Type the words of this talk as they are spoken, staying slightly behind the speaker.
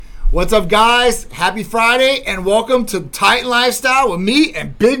What's up, guys? Happy Friday, and welcome to Titan Lifestyle with me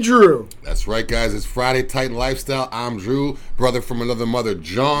and Big Drew. That's right, guys. It's Friday, Titan Lifestyle. I'm Drew, brother from another mother,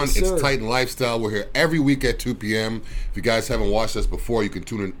 John. Yes, it's Titan Lifestyle. We're here every week at 2 p.m. If you guys haven't watched us before, you can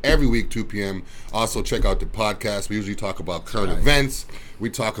tune in every week, 2 p.m. Also, check out the podcast. We usually talk about current events. We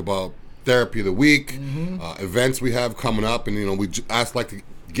talk about therapy of the week, events we have coming up, and, I like to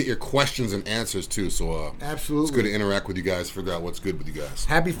get your questions and answers too, so absolutely, it's good to interact with you guys, figure out what's good with you guys.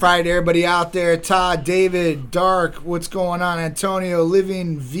 Happy Friday, everybody out there. Todd, David, Dark, what's going on? Antonio,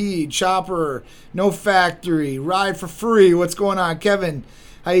 Living, V, Chopper, No Factory, Ride for Free, what's going on? Kevin,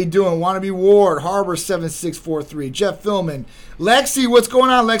 how you doing? Wannabe Ward, Harbor 7643, Jeff Philman, Lexi, what's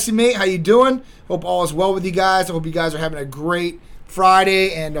going on? Lexi, mate, how you doing? Hope all is well with you guys. I hope you guys are having a great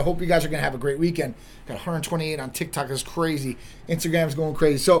Friday, and I hope you guys are going to have a great weekend. Got 128 on TikTok. That's crazy. Instagram's going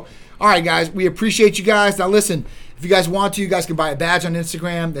crazy. So, all right, guys, we appreciate you guys. Now, listen, if you guys want to, you guys can buy a badge on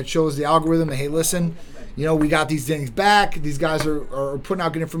Instagram that shows the algorithm that, hey, listen, we got these things back. These guys are putting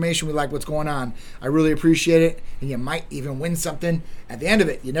out good information. We like what's going on. I really appreciate it, and you might even win something at the end of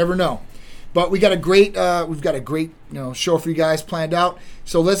it. You never know. But we've got a great show for you guys planned out.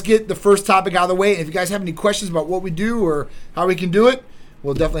 So let's get the first topic out of the way. And if you guys have any questions about what we do or how we can do it,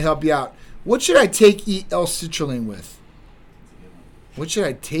 we'll definitely help you out. What should I eat L-citrulline with? What should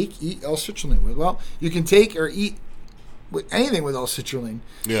I eat L-citrulline with? Well, you can take or eat anything with L-citrulline.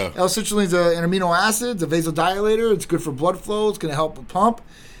 Yeah. L-citrulline is an amino acid. It's a vasodilator. It's good for blood flow. It's going to help pump.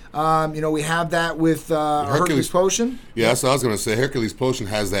 We have that with Hercules Potion. Yeah, that's what I was going to say. Hercules Potion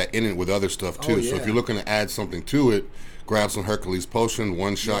has that in it with other stuff, too. Oh, yeah. So if you're looking to add something to it, grab some Hercules Potion,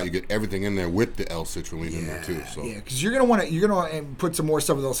 one shot, you get everything in there with the L-citrulline in there, too. So. Yeah, because you're going to want to put some more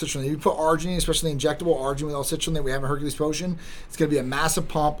stuff with L-citrulline. If you put arginine, especially injectable arginine with L-citrulline that we have in Hercules Potion, it's going to be a massive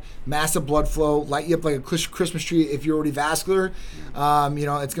pump, massive blood flow, light you up like a Christmas tree if you're already vascular. It's going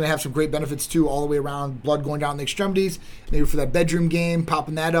to have some great benefits, too, all the way around, blood going down the extremities, maybe for that bedroom game,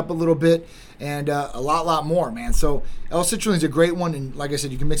 popping that up a little bit, and a lot more, man. So L-citrulline is a great one, and like I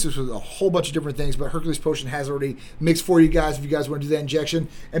said, you can mix this with a whole bunch of different things, but Hercules Potion has already mixed for you guys if you guys want to do that injection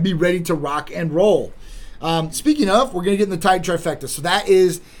and be ready to rock and roll. Speaking of, we're going to get in the Titan Trifecta. So that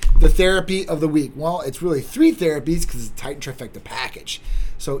is the therapy of the week. Well, it's really 3 therapies because it's a Titan Trifecta package.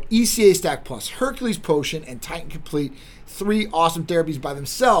 So ECA Stack Plus, Hercules Potion, and Titan Complete, 3 awesome therapies by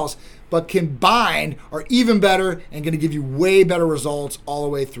themselves, but combined are even better and going to give you way better results all the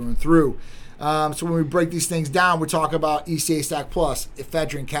way through and through. So when we break these things down, we're talking about ECA Stack Plus,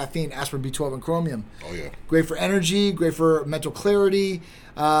 ephedrine, caffeine, aspirin, B12, and chromium. Oh, yeah. Great for energy, great for mental clarity,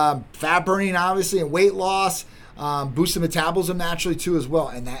 fat burning, obviously, and weight loss, boosts the metabolism naturally, too, as well.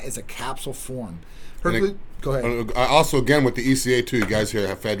 And that is a capsule form. Hercules, go ahead. Also, again, with the ECA, too, you guys hear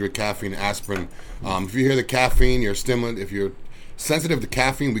ephedrine, caffeine, aspirin. If you hear the caffeine, you're a stimulant. If you're sensitive to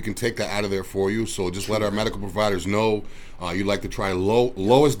caffeine, we can take that out of there for you. So just let our medical providers know you'd like to try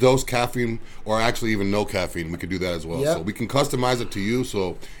lowest dose caffeine or actually even no caffeine. We could do that as well. Yep. So we can customize it to you.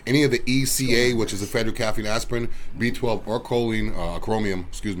 So any of the ECA, which is ephedrine, caffeine, aspirin, B12, or chromium,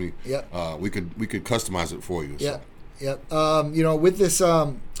 yep. we could customize it for you. Yep. So. Yep. With this,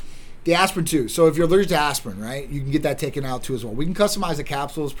 the aspirin too. So if you're allergic to aspirin, right, you can get that taken out too as well. We can customize the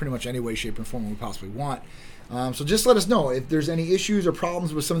capsules pretty much any way, shape, and form we possibly want. So just let us know if there's any issues or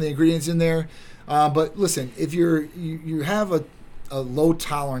problems with some of the ingredients in there. But listen, if you have a low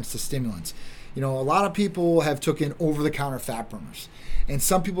tolerance to stimulants, a lot of people have taken over-the-counter fat burners, and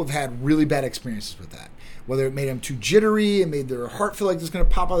some people have had really bad experiences with that. Whether it made them too jittery, it made their heart feel like it's going to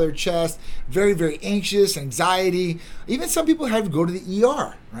pop out of their chest, very, very anxious, anxiety. Even some people had to go to the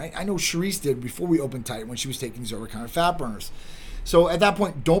ER, right? I know Charisse did before we opened Titan when she was taking these over-the-counter fat burners. So at that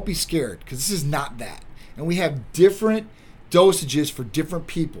point, don't be scared, because this is not that. And we have different dosages for different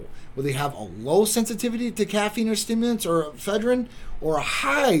people, whether they have a low sensitivity to caffeine or stimulants or ephedrine or a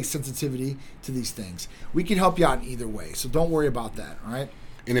high sensitivity to these things. We can help you out in either way, so don't worry about that, all right?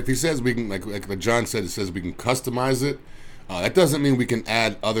 And if he says we can, like John said, it says we can customize it, that doesn't mean we can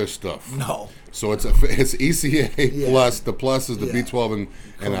add other stuff. No. So it's ECA plus, the plus is the B12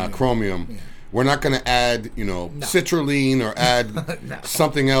 and chromium. Yeah. We're not going to add, citrulline or add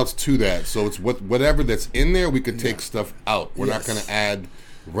something else to that. So it's whatever that's in there, we could take stuff out. We're not going to add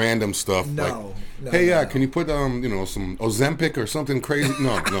random stuff. Can you put some Ozempic or something crazy?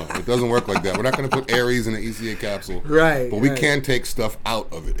 No, it doesn't work like that. We're not going to put Aries in an ECA capsule. Right. But we can take stuff out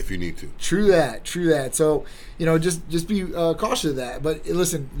of it if you need to. True that. So, just be cautious of that. But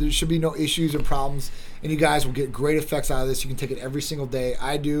listen, there should be no issues or problems, and you guys will get great effects out of this. You can take it every single day.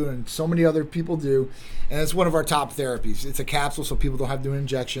 I do, and so many other people do, and it's one of our top therapies. It's a capsule, so people don't have to do an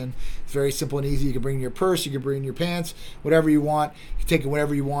injection. It's very simple and easy. You can bring in your purse, you can bring in your pants, whatever you want. You can take it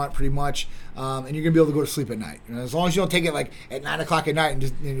whenever you want, pretty much, and you're gonna be able to go to sleep at night. As long as you don't take it like at 9 o'clock at night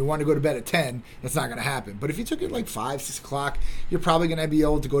and you want to go to bed at 10, that's not gonna happen. But if you took it like 5, 6 o'clock, you're probably gonna be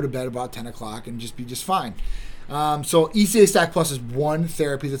able to go to bed about 10 o'clock and just be just fine. So ECA Stack Plus is one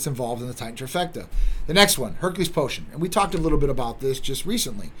therapy that's involved in the Titan Trifecta. The next one, Hercules Potion. And we talked a little bit about this just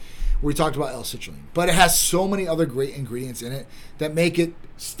recently, where we talked about L-citrulline. But it has so many other great ingredients in it that make it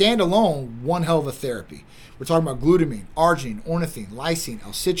stand alone one hell of a therapy. We're talking about glutamine, arginine, ornithine, lysine,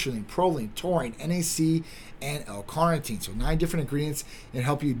 L-citrulline, proline, taurine, NAC, and L-carnitine. So 9 different ingredients and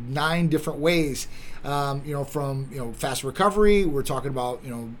help you 9 different ways. From fast recovery. We're talking about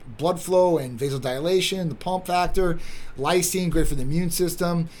blood flow and vasodilation, the pump factor, lysine, great for the immune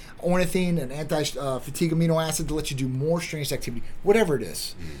system, ornithine, an anti-fatigue amino acid to let you do more strenuous activity, whatever it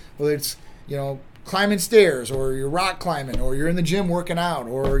is, whether it's climbing stairs, or you're rock climbing, or you're in the gym working out,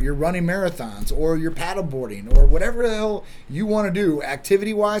 or you're running marathons, or you're paddleboarding, or whatever the hell you want to do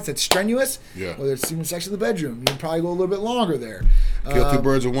activity-wise that's strenuous, whether it's even sex in the bedroom, you can probably go a little bit longer there. Kill 2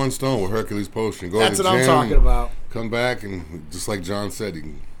 birds with 1 stone with Hercules Potion. Go that's to the what gym, I'm talking about. Come back, and just like John said, you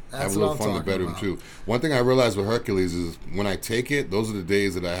can have a little fun in the bedroom, too. One thing I realized with Hercules is when I take it, those are the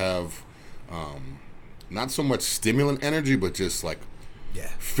days that I have not so much stimulant energy, but just like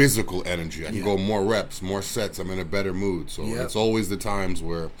physical energy. I can go more reps, more sets. I'm in a better mood. So it's always the times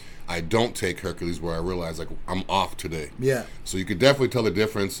where I don't take Hercules where I realize like I'm off today. Yeah. So you could definitely tell the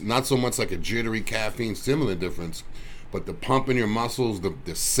difference. Not so much like a jittery caffeine stimulant difference, but the pump in your muscles, the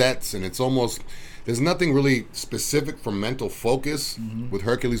sets, and it's almost there's nothing really specific for mental focus with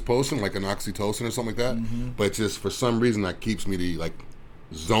Hercules Potion, like an oxytocin or something like that. But just for some reason that keeps me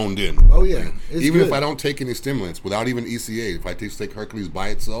zoned in. Oh yeah, even if I don't take any stimulants, without even ECA, if I just take Hercules by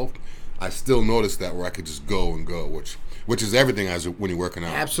itself, I still notice that where I could just go and go, which is everything when you're working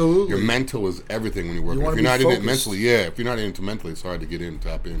out. Absolutely, your mental is everything when you're working. If you're not in it mentally, if you're not into mentally, it's hard to get in,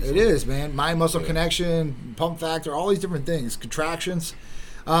 tap in. It is, man. Mind muscle connection, pump factor, all these different things, contractions.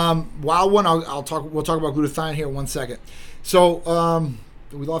 Wild one, we'll talk about glutathione here in 1 second. So.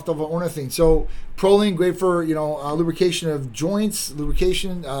 We left off on ornithine. So proline, great for lubrication of joints,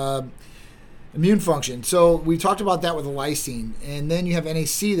 lubrication, immune function. So we talked about that with the lysine, and then you have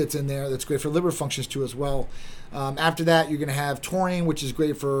NAC that's in there that's great for liver functions too as well. After that, you're going to have taurine, which is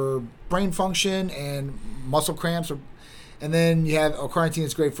great for brain function and muscle cramps. And then you have L-carnitine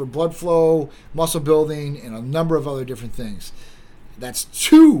that's great for blood flow, muscle building, and a number of other different things. That's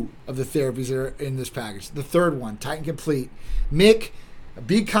 2 of the therapies that are in this package. The third one, Titan Complete, MIC,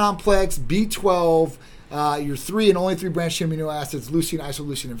 B complex, B12, your 3 and only 3 branched chain amino acids, leucine,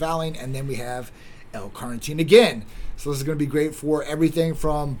 isoleucine, and valine, and then we have L-carnitine again. So this is going to be great for everything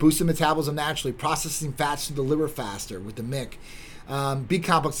from boosting metabolism naturally, processing fats to the liver faster with the MIC. B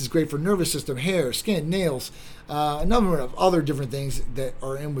complex is great for nervous system, hair, skin, nails, a number of other different things that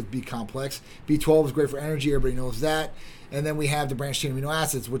are in with B complex. B12 is great for energy, everybody knows that. And then we have the branched chain amino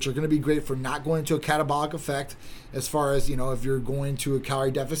acids, which are going to be great for not going into a catabolic effect as far as, if you're going to a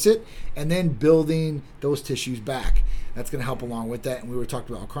calorie deficit and then building those tissues back. That's going to help along with that. And we were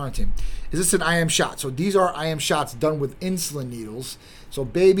talking about L-carnitine. Is this an IM shot? So these are IM shots done with insulin needles. So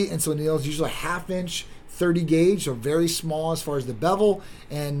baby insulin needles, usually a 1/2 inch, 30 gauge, so very small as far as the bevel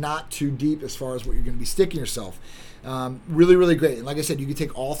and not too deep as far as what you're going to be sticking yourself. Really, really great. And like I said, you can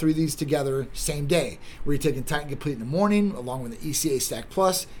take all 3 of these together same day, where you're taking Titan Complete in the morning, along with the ECA Stack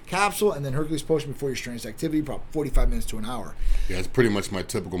Plus capsule, and then Hercules Potion before your strenuous activity, probably 45 minutes to an hour. Yeah, it's pretty much my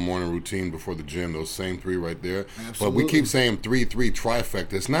typical morning routine before the gym, those same 3 right there. Absolutely. But we keep saying 3-3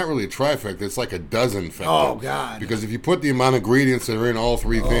 trifecta. It's not really a trifecta. It's like a dozen factor. Oh, God. Because if you put the amount of ingredients that are in all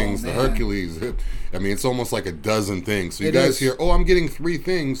 3 things, the Hercules, it's almost like a dozen things. So you guys hear, I'm getting 3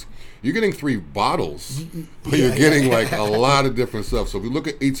 things. You're getting 3 bottles, but you're getting like a lot of different stuff. So if you look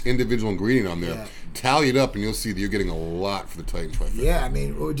at each individual ingredient on there, tally it up, and you'll see that you're getting a lot for the Titan Trifecta.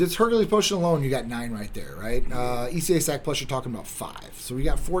 Yeah, just Hercules Potion alone, you got 9 right there, right? ECA Stack Plus, you're talking about 5. So we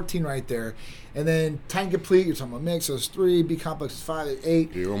got 14 right there. And then Titan Complete, you're talking about mix, so it's 3, B complex is 5,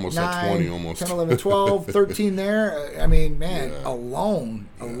 8, you're almost 9, at 20 almost. 10, 11, 12, 13 there. Alone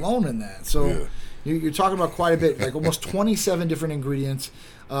in that. So you're talking about quite a bit, like almost 27 different ingredients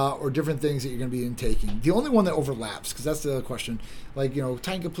or different things that you're going to be intaking. The only one that overlaps, because that's the other question,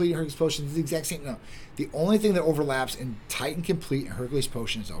 Titan Complete, Hercules Potion is the exact same. No, the only thing that overlaps in Titan Complete and Hercules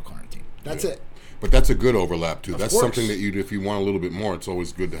Potion is L-carnitine. That's it. But that's a good overlap too. That's course. something that if you want a little bit more, it's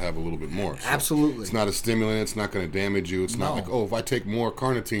always good to have a little bit more. So absolutely. It's not a stimulant. It's not going to damage you. It's not like, if I take more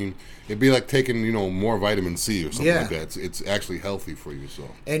carnitine, it'd be like taking more vitamin C or something like that. It's actually healthy for you. So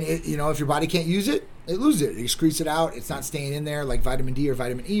and if your body can't use it, it loses it. It excretes it out. It's not staying in there like vitamin D or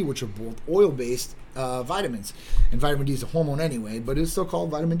vitamin E, which are both oil-based vitamins. And vitamin D is a hormone anyway, but it's still called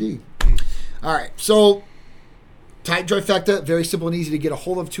vitamin D. All right, so Titan Trifecta, very simple and easy to get a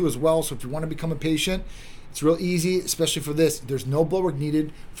hold of too as well. So if you want to become a patient, it's real easy, especially for this. There's no blood work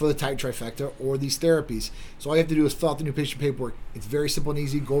needed for the Titan Trifecta or these therapies. So all you have to do is fill out the new patient paperwork. It's very simple and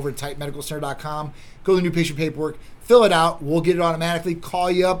easy. Go over to TitanMedicalCenter.com, go to the new patient paperwork, fill it out. We'll get it automatically, call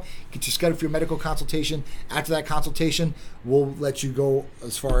you up, get you scheduled for your medical consultation. After that consultation, we'll let you go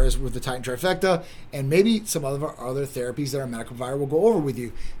as far as with the Titan Trifecta, and maybe some other therapies that our medical provider will go over with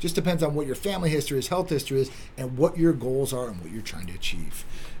you. Just depends on what your family history is, health history is, and what your goals are and what you're trying to achieve.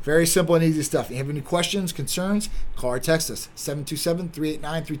 Very simple and easy stuff. If you have any questions, concerns, call or text us,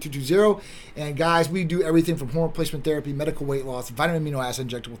 727-389-3220. And guys, we do everything from hormone replacement therapy, medical weight loss, vitamin amino acid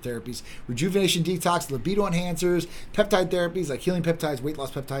injectable therapies, rejuvenation detox, libido enhancers, peptide therapies like healing peptides, weight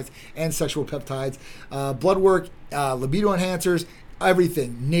loss peptides, and sexual peptides, blood work, libido enhancers,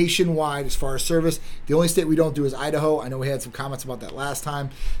 everything nationwide as far as service. The only state we don't do is Idaho. I know we had some comments about that last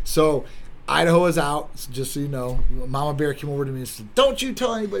time. So Idaho is out, so just so you know. Mama Bear came over to me and said, don't you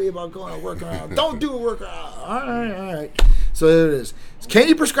tell anybody about going to a workaround. Don't do a workaround. All right. So there it is. Can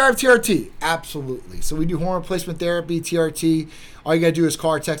you prescribe TRT? Absolutely. So we do hormone replacement therapy, TRT. All you got to do is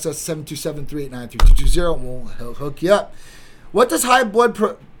call or text us, 727-389-3220, and we'll hook you up. What does high blood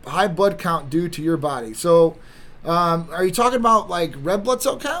count do to your body? So are you talking about like red blood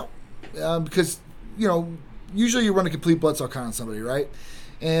cell count? Because, usually you run a complete blood cell count on somebody, right?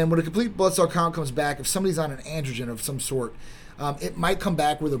 And when a complete blood cell count comes back, if somebody's on an androgen of some sort, it might come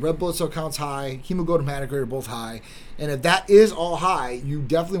back where the red blood cell count's high, hemoglobin, hematocrit are both high. And if that is all high, you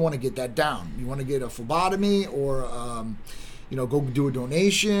definitely want to get that down. You want to get a phlebotomy or, go do a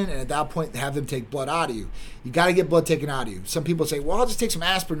donation. And at that point, have them take blood out of you. You got to get blood taken out of you. Some people say, well, I'll just take some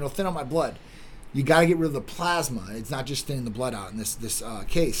aspirin. It'll thin out my blood. You got to get rid of the plasma. It's not just thinning the blood out in this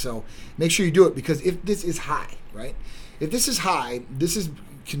case. So make sure you do it, because if this is high, right? If this is high,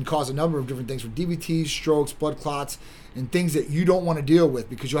 can cause a number of different things, from DVTs, strokes, blood clots, and things that you don't want to deal with,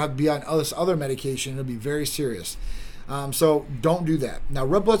 because you'll have to be on other medication. It'll be very serious. So don't do that. Now,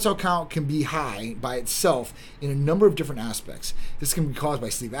 red blood cell count can be high by itself in a number of different aspects. This can be caused by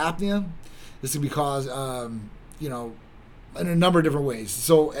sleep apnea. This can be caused, in a number of different ways.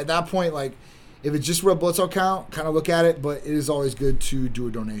 So at that point, like, if it's just red blood cell count, kind of look at it, but it is always good to do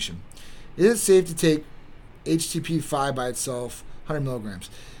a donation. Is it safe to take HTP-5 by itself, 100 milligrams?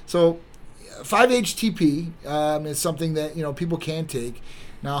 So 5-HTP is something that people can take.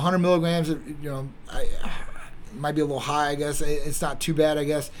 Now 100 milligrams, it might be a little high, I guess. It's not too bad, I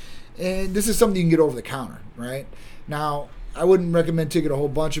guess. And this is something you can get over the counter, right? Now, I wouldn't recommend taking a whole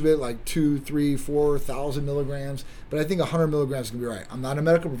bunch of it, like 2,000, 3,000, 4,000 milligrams, but I think 100 milligrams is going to be right. I'm not a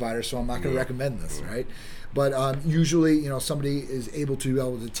medical provider, so I'm not going to recommend this, right? But usually, somebody is able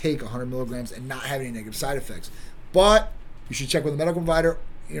to take 100 milligrams and not have any negative side effects. But you should check with a medical provider,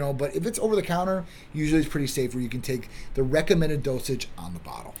 but if it's over the counter, usually it's pretty safe where you can take the recommended dosage on the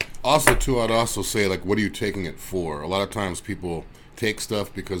bottle. Also, too, I'd also say, like, what are you taking it for? A lot of times people take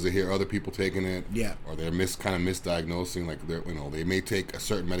stuff because they hear other people taking it, or they're kind of misdiagnosing. Like, they may take a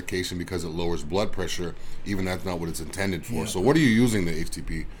certain medication because it lowers blood pressure, even that's not what it's intended for. So what are you using the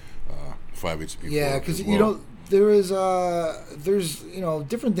HTP 5-HTP for? Yeah, because there's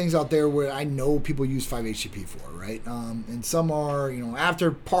different things out there where I know people use 5-HTP for, right? And some are after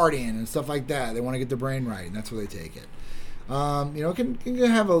partying and stuff like that, they want to get their brain right, and that's where they take it. It can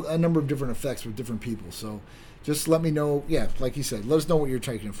have a number of different effects with different people. So just let me know. Yeah, like you said, let us know what you're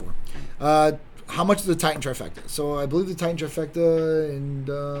taking it for. How much is the Titan Trifecta? So I believe the Titan Trifecta, and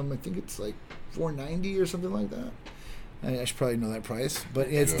I think it's like $490 or something like that. I should probably know that price, but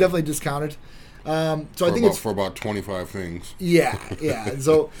it's definitely discounted. I think it's for about 25 things. Yeah.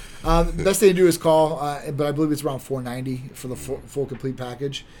 So the best thing to do is call, but I believe it's around $490 for the full complete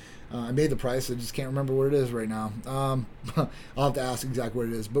package. I made the price. I just can't remember what it is right now. I'll have to ask exactly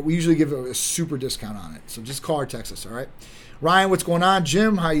what it is. But we usually give a super discount on it. So just call or text us, all right? Ryan, what's going on?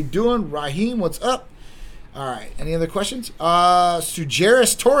 Jim, how you doing? Raheem, what's up? All right. Any other questions?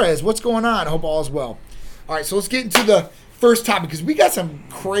 Sujeris Torres, what's going on? I hope all is well. All right, so let's get into the first topic, because we got some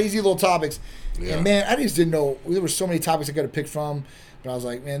crazy little topics. Yeah. And, man, I just didn't know. There were so many topics I got to pick from. But I was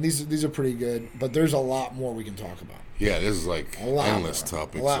like, man, these are pretty good. But there's a lot more we can talk about. Yeah, this is like endless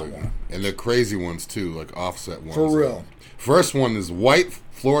topics. A lot more. And they're crazy ones, too, like offset ones. For real. First one is white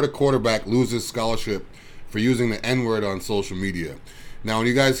Florida quarterback loses scholarship for using the N-word on social media. Now, when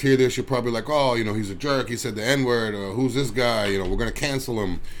you guys hear this, you're probably like, oh, he's a jerk. He said the N-word. Or who's this guy? We're going to cancel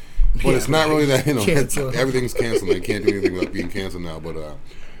him. But it's not really that, everything's canceled. They can't do anything without being canceled now. But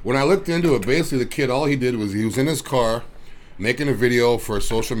when I looked into it, basically the kid, all he did was he was in his car making a video for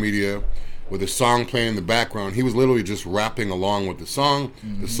social media with a song playing in the background. He was literally just rapping along with the song.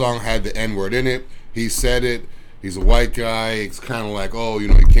 Mm-hmm. The song had the N-word in it. He said it. He's a white guy. It's kind of like, oh, you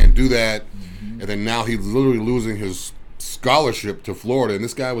can't do that. Mm-hmm. And then now he's literally losing his scholarship to Florida. And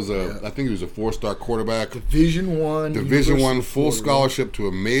this guy was I think he was a 4-star quarterback. Division I full scholarship to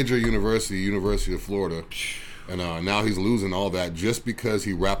a major University of Florida. And now he's losing all that just because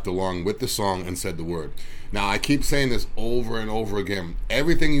he rapped along with the song and said the word. Now, I keep saying this over and over again.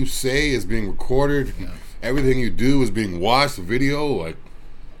 Everything you say is being recorded. Yeah. Everything you do is being watched, video. Like,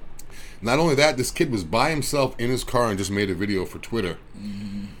 not only that, this kid was by himself in his car and just made a video for Twitter.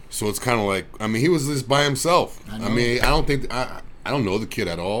 Mm-hmm. So it's kind of like, he was just by himself. I don't think, I don't know the kid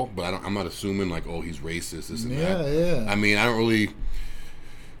at all, but I'm not assuming like, oh, he's racist, this and that. Yeah. I don't really,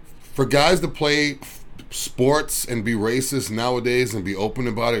 for guys to play sports and be racist nowadays and be open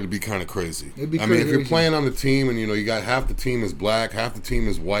about it, it'd be kind of crazy. If you're playing on the team and you got half the team is black, half the team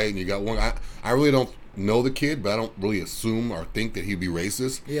is white, and you got one, I really don't know the kid, but I don't really assume or think that he'd be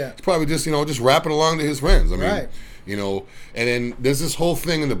racist. Yeah, he's probably just just rapping along to his friends. Right. And then there's this whole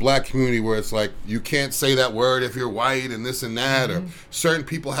thing in the black community where it's like you can't say that word if you're white and this and that, or certain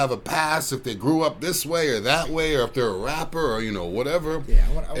people have a pass if they grew up this way or that way, or if they're a rapper or whatever. Yeah,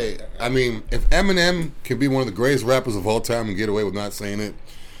 if Eminem can be one of the greatest rappers of all time and get away with not saying it,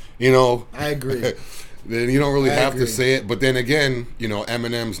 I agree. Then you don't really have to say it. But then again,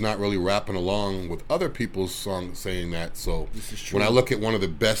 Eminem's not really rapping along with other people's songs saying that. So when I look at one of the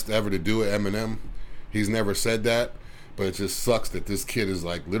best ever to do it, Eminem, he's never said that. But it just sucks that this kid is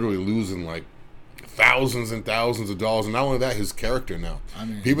like literally losing like thousands and thousands of dollars, and not only that, his character now.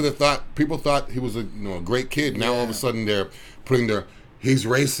 People thought he was a great kid. Now all of a sudden they're putting he's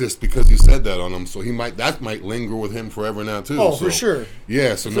racist because he said that on him, so that might linger with him forever now too. Oh, for sure.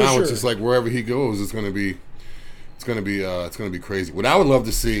 Yeah, so now it's just like wherever he goes, it's gonna be crazy. What I would love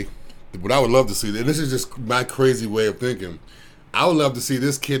to see, and this is just my crazy way of thinking, I would love to see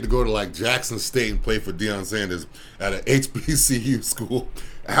this kid to go to like Jackson State and play for Deion Sanders at an HBCU school.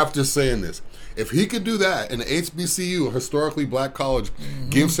 After saying this, if he could do that, and the HBCU, a historically black college,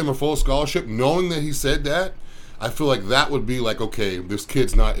 gives him a full scholarship, knowing that he said that, I feel like that would be like, okay, this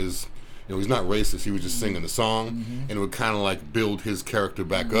kid's not as, he's not racist. He was just singing the song, and it would kind of like build his character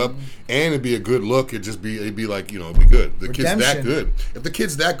back up, and it'd be a good look. It'd be like, it'd be good. The kid's that good. If the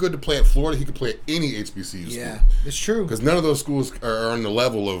kid's that good to play at Florida, he could play at any HBCU school. Yeah, it's true. Because none of those schools are on the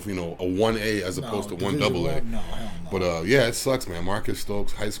level of, a 1A as opposed to 1AA. No, hell no. But it sucks, man. Marcus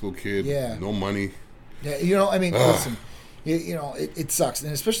Stokes, high school kid, no money. Yeah, listen. It sucks,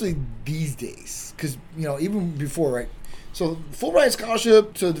 and especially these days, because even before, right? So full ride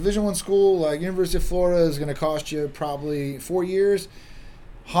scholarship to a Division I school like University of Florida is going to cost you probably 4 years,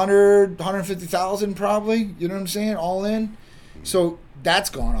 150,000 probably. You know what I'm saying? All in. So that's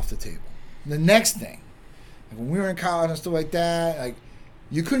gone off the table. The next thing, like when we were in college and stuff like that, like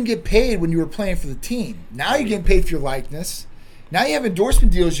you couldn't get paid when you were playing for the team. Now you're getting paid for your likeness. Now you have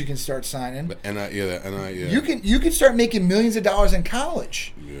endorsement deals you can start signing. You can start making millions of dollars in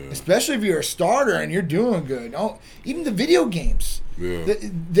college, especially if you're a starter and you're doing good. Even the video games,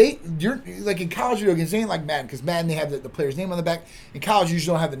 you're like in college video games, they ain't like Madden, because Madden they have the player's name on the back. In college, you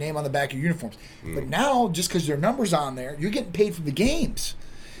usually don't have the name on the back of your uniforms. But now, just because their numbers on there, you're getting paid for the games.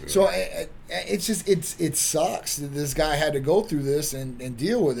 So it sucks that this guy had to go through this and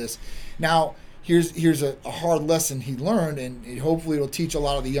deal with this. Now, here's a hard lesson he learned, and hopefully it'll teach a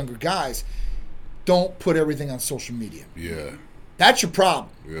lot of the younger guys. Don't put everything on social media. Yeah. That's your problem,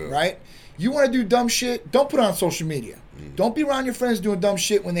 right? You want to do dumb shit, don't put it on social media. Don't be around your friends doing dumb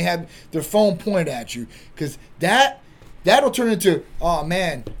shit when they have their phone pointed at you, because that'll turn into, oh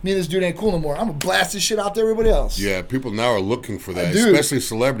man, me and this dude ain't cool no more. I'm going to blast this shit out to everybody else. Yeah, people now are looking for that, especially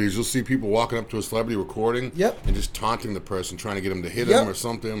celebrities. You'll see people walking up to a celebrity recording and just taunting the person, trying to get them to hit them or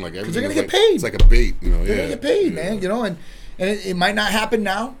something. Like, because they're going to get paid. It's like a bait. They're going to get paid, man. And it might not happen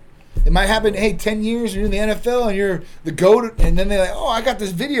now. It might happen, 10 years, you're in the NFL and you're the GOAT, and then they're like, oh, I got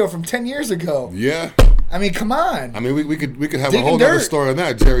this video from 10 years ago. Yeah. I mean, come on. I mean, we could have Digging a whole other dirt. story on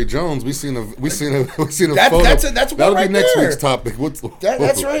that. Jerry Jones. We seen a photo. That's one That'll right be next there. week's topic.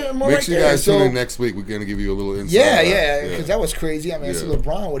 That's right. More Make right sure you there. guys tune in next week. We're gonna give you a little insight. Yeah, because that was crazy. I mean, I see Yeah.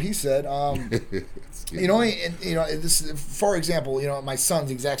 LeBron, what he said. This, for example, my son's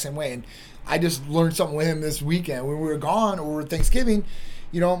the exact same way, and I just learned something with him this weekend when we were gone over Thanksgiving.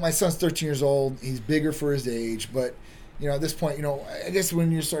 My son's 13 years old. He's bigger for his age, but at this point, I guess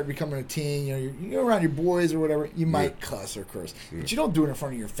when you start becoming a teen, you're around your boys or whatever, you might cuss or curse, but you don't do it in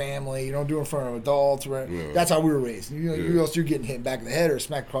front of your family. You don't do it in front of adults. Right? Yeah. That's how we were raised. Else you're getting hit in the back of the head or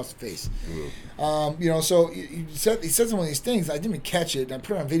smacked across the face. Yeah. So he said some of these things. I didn't even catch it. And I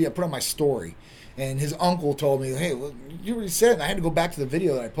put it on video. I put it on my story, and his uncle told me, "Hey, look, you already said it." And I had to go back to the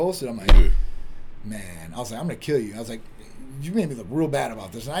video that I posted. I'm like, man, I was like, I'm gonna kill you. I was like, you made me look real bad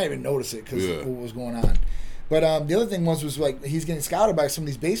about this, and I didn't even notice it because of what was going on. But the other thing was like he's getting scouted by some of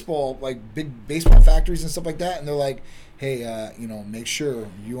these big baseball factories and stuff like that, and they're like, hey, make sure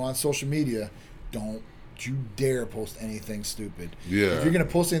you on social media don't you dare post anything stupid. Yeah. If you're gonna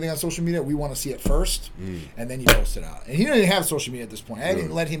post anything on social media, we want to see it first, and then you post it out. And he didn't have social media at this point. I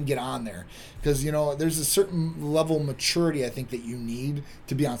didn't let him get on there because there's a certain level of maturity I think that you need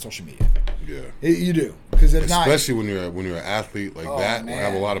to be on social media. Yeah, you do because especially when you're an athlete like that, man. or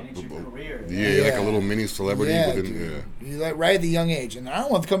have a lot of like a little mini celebrity within. Like right at the young age, and I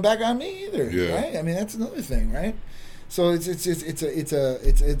don't want to come back on me either. Yeah. Right? I mean that's another thing, right? So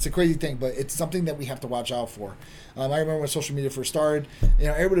it's a crazy thing, but it's something that we have to watch out for. I remember when social media first started,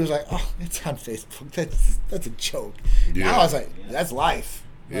 everybody was like, "Oh, it's on Facebook. That's a joke." Yeah. Now I was like, "That's life."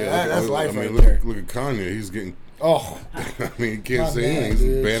 Yeah, that's life right look, there. Look at Kanye. He's getting. Oh, I mean, he can't say anything.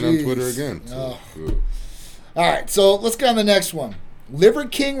 He's banned on Twitter again. So. All right, so let's get on the next one. Liver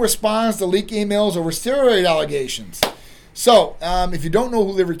King responds to leaked emails over steroid allegations. So, if you don't know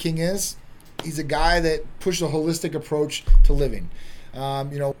who Liver King is, he's a guy that pushed a holistic approach to living.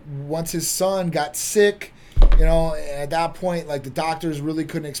 Once his son got sick, at that point, like the doctors really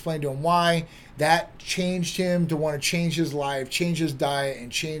couldn't explain to him why. That changed him to want to change his life, change his diet,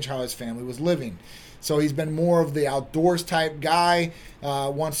 and change how his family was living. So he's been more of the outdoors type guy,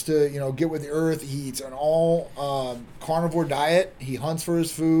 wants to, get with the earth. He eats an all carnivore diet. He hunts for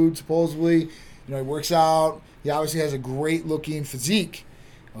his food, supposedly. He works out. He obviously has a great looking physique.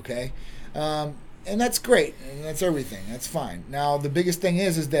 Okay. And that's great. And that's everything. That's fine. Now, the biggest thing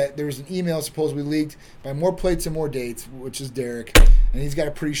is that there was an email supposedly leaked by More Plates and More Dates, which is Derek. And he's got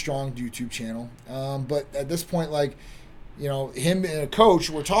a pretty strong YouTube channel. But at this point, him and a coach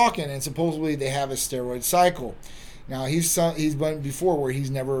were talking, and supposedly they have a steroid cycle. Now, he's been before where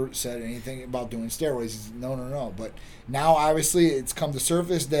he's never said anything about doing steroids. He's, no. But now, obviously, it's come to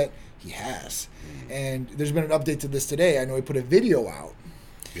surface that he has. And there's been an update to this today. I know he put a video out.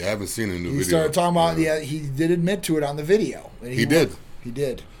 Yeah, I haven't seen a new video. He started talking about, he did admit to it on the video. He did? He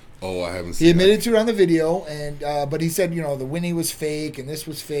did. Oh, I haven't seen it. He admitted to it on the video, and but he said, the Winnie was fake, and this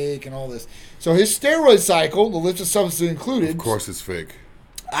was fake, and all this. So his steroid cycle, the list of substances included. Of course it's fake.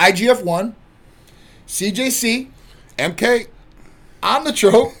 IGF-1, CJC, MK,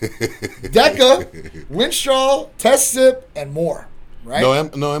 Omnitrope, Deca, Winstrol, Test-Sip, and more. Right? No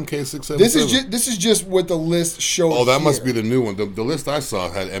MK677. This is just what the list shows. Oh, that here. must be the new one. The list I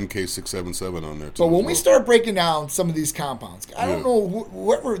saw had MK677 on there too. But when we start breaking down some of these compounds, I don't know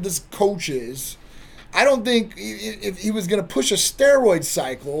whoever this coach is. I don't think if he was going to push a steroid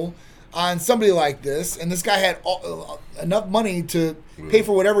cycle on somebody like this, and this guy had enough money to pay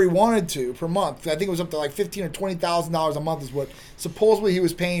for whatever he wanted to per month. I think it was up to like $15,000 or $20,000 a month is what supposedly he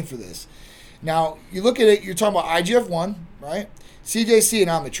was paying for this. Now you look at it, you're talking about IGF-1, right? CJC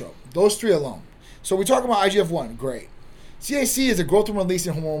and Omnitrope. Those three alone. So we talk about IGF-1, great. CJC is a growth hormone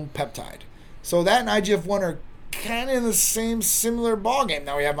releasing hormone peptide. So that and IGF-1 are kind of in the same similar ballgame.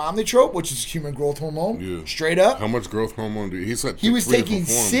 Now we have Omnitrope, which is human growth hormone, straight up. How much growth hormone do he said? He was taking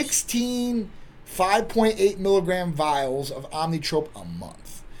 16 5.8 milligram vials of Omnitrope a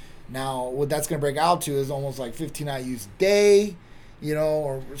month. Now what that's going to break out to is almost like 15 IUs a day,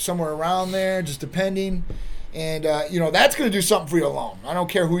 or somewhere around there, just depending. And, that's going to do something for you alone. I don't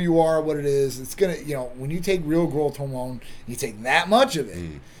care who you are, what it is. It's going to, when you take real growth hormone, you take that much of it,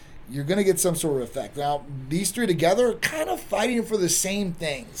 you're going to get some sort of effect. Now, these three together are kind of fighting for the same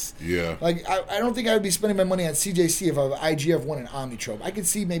things. Yeah. Like, I don't think I would be spending my money on CJC if I have IGF-1 and Omnitrope. I could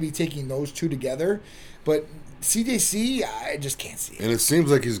see maybe taking those two together, but CJC, I just can't see it. And it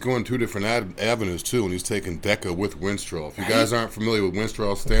seems like he's going two different avenues, too, and he's taking Deca with Winstrol. If you guys aren't familiar with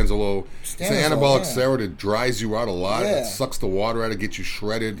Winstrol, Stanzalo, it's an anabolic steroid. It dries you out a lot. It sucks the water out of it, gets you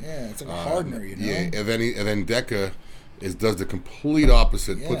shredded. Yeah, it's like a hardener, Yeah, and then Deca it does the complete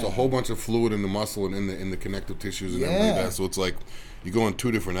opposite. Yeah. Puts a whole bunch of fluid in the muscle and in the connective tissues and everything like that. So it's like you go in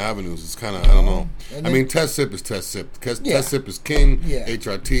two different avenues. It's kind of, I don't know. I mean, Test Sip is Test Sip. Test Sip is king. Yeah.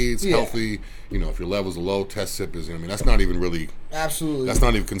 HRT is healthy. You know, if your levels are low, Test Sip is, I mean, that's not even really. Absolutely. That's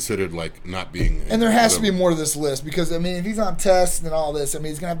not even considered like not being. And there has to be more to this list because, I mean, if he's on tests and all this, I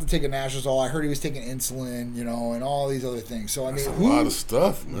mean, he's going to have to take a Nashazole. I heard he was taking insulin, you know, and all these other things. So, I mean, that's a lot of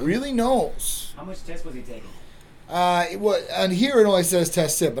stuff, man. Really knows? How much test was he taking? And here it only says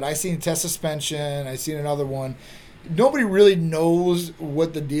Test Sip, but I seen Test Suspension. I seen another one. Nobody really knows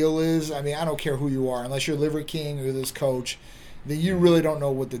what the deal is. I mean, I don't care who you are, unless you're Liver King or this coach, then you really don't know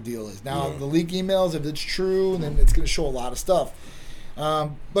what the deal is. Now, the leak emails, if it's true, then it's going to show a lot of stuff.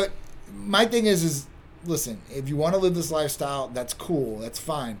 But my thing is listen, if you want to live this lifestyle, that's cool. That's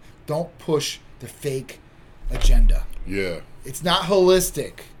fine. Don't push the fake agenda. Yeah. It's not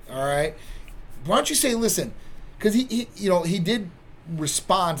holistic, all right? Why don't you say, listen, because he did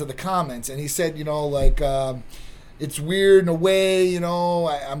respond to the comments, and he said, you know, like, it's weird in a way, you know,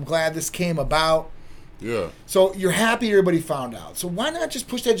 I'm glad this came about. Yeah. So you're happy everybody found out. So why not just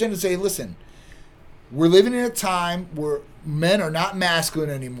push that agenda and say, listen, we're living in a time where men are not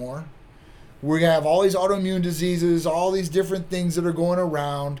masculine anymore. We're going to have all these autoimmune diseases, all these different things that are going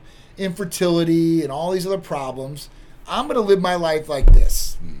around, infertility and all these other problems. I'm going to live my life like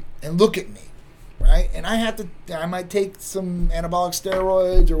this. And look at me, right? And I might take some anabolic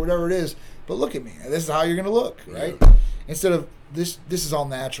steroids or whatever it is, but look at me. This is how you're going to look, right? Yeah. Instead of this is all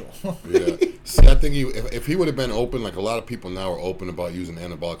natural. Yeah. See, I think if he would have been open, like a lot of people now are open about using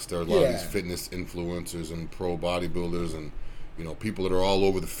anabolic steroids, a lot of these fitness influencers and pro bodybuilders and, you know, people that are all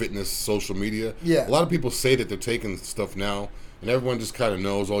over the fitness social media. Yeah. A lot of people say that they're taking stuff now, and everyone just kind of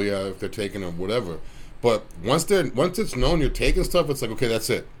knows, oh yeah, if they're taking it, whatever. But once it's known you're taking stuff, it's like, okay, that's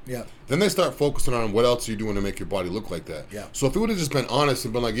it. Yeah. Then they start focusing on what else are you doing to make your body look like that. Yeah. So if he would have just been honest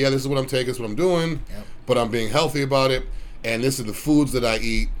and been like, yeah, this is what I'm taking, this is what I'm doing, but I'm being healthy about it, and this is the foods that I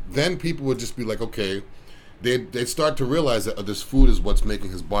eat, then people would just be like, okay, they'd start to realize that this food is what's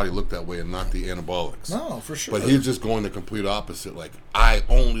making his body look that way and not the anabolics. No, for sure. But he's just going the complete opposite. Like, I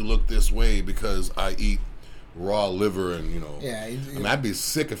only look this way because I eat raw liver and, you know. Yeah. I mean, I'd be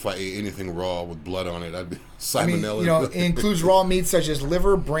sick if I ate anything raw with blood on it. I'd be salmonella. I mean, you know, it includes raw meats such as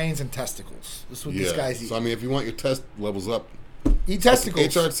liver, brains, and testicles. This is what these guys eat. So, I mean, if you want your test levels up, eat testicles.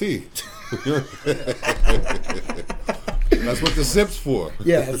 HRT. That's what the SIP's for.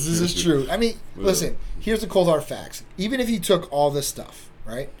 Yeah, this is true. I mean, listen, here's the cold hard facts. Even if he took all this stuff,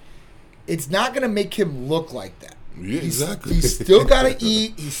 right, it's not going to make him look like that. Yeah, exactly. He's still got to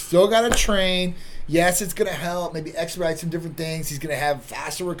eat. He's still got to train. Yes, it's going to help. Maybe expedite some different things. He's going to have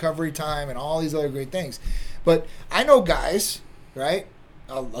faster recovery time and all these other great things. But I know guys, right,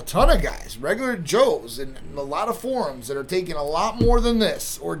 a ton of guys, regular Joes, and a lot of forums that are taking a lot more than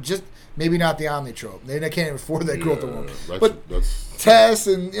this, or just maybe not the Omnitrope. They can't even afford that growth hormone. But tests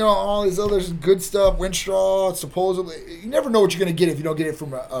and, you know, all these other good stuff, Winstrol, supposedly. You never know what you're going to get if you don't get it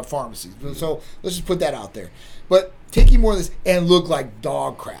from a pharmacy. So let's just put that out there. But taking more of this and look like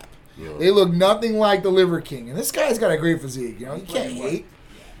dog crap. Yeah. They look nothing like the Liver King. And this guy's got a great physique. You know, you can't hate.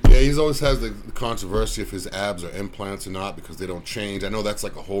 Yeah, he's always has the controversy if his abs are implants or not because they don't change. I know that's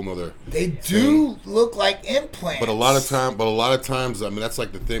like a whole nother. They do look like implants. But a lot of times, I mean, that's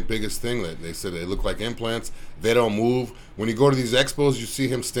like the biggest thing that they said they look like implants. They don't move. When you go to these expos, you see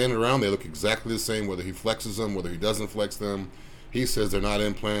him standing around. They look exactly the same, whether he flexes them, whether he doesn't flex them. He says they're not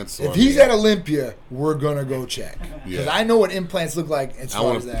implants. So if he's at Olympia, we're gonna go check because I know what implants look like as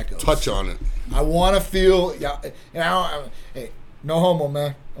far as that goes. Touch on it. I want to feel. Yeah, hey, no homo,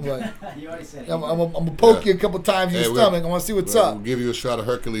 man. I'm like, you already said it. I'm gonna poke you a couple times in your stomach. I want to see what's up. We'll give you a shot of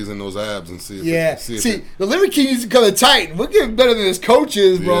Hercules in those abs and see. See, the Liver King used to come to Titan. We'll get better than his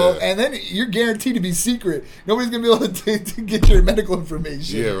coaches, bro. Yeah. And then you're guaranteed to be secret. Nobody's gonna be able to get your medical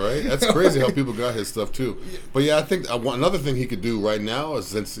information. Yeah, right. That's crazy how people got his stuff too. But yeah, I think another thing he could do right now is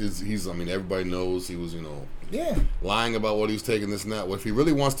since he's. I mean, everybody knows he was, you know, lying about what he was taking this and that. What if he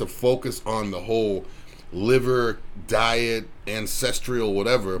really wants to focus on the whole liver diet, ancestral,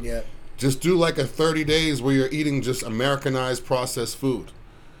 whatever, just do like a 30 days where you're eating just Americanized processed food.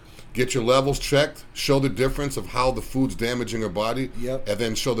 Get your levels checked, show the difference of how the food's damaging your body, and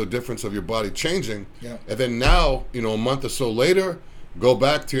then show the difference of your body changing. And then now, you know, a month or so later, go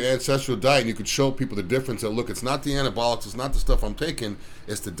back to your ancestral diet and you could show people the difference. And look, it's not the anabolics, it's not the stuff I'm taking,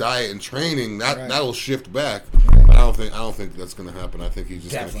 it's the diet and training. That'll shift back. But I don't think that's going to happen. I think he's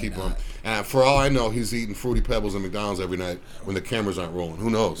just going to keep on. And for all I know, he's eating Fruity Pebbles and McDonald's every night when the cameras aren't rolling. Who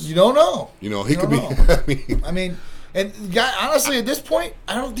knows? You don't know. You know, he could be. I mean, And the guy, honestly, at this point,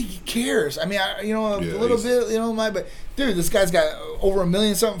 I don't think he cares. I mean, a little bit, but dude, this guy's got over 1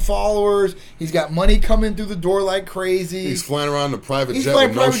 million something followers. He's got money coming through the door like crazy. He's flying around in a private jet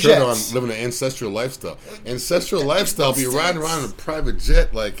with no shirt on, living an ancestral lifestyle. Ancestral lifestyle, be riding around in a private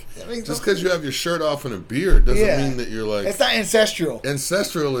jet, like, just because you have your shirt off and a beard doesn't mean that you're like... It's not ancestral.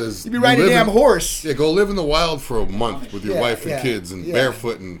 Ancestral is... You be riding a damn horse. Yeah, go live in the wild for a month with your wife and kids and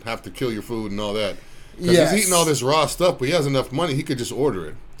barefoot and have to kill your food and all that. Because he's eating all this raw stuff, but he has enough money, he could just order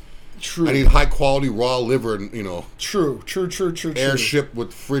it. True. I need high quality raw liver, and True. Airship with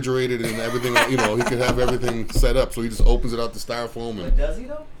refrigerated and everything. He could have everything set up, so he just opens it out the styrofoam. But does he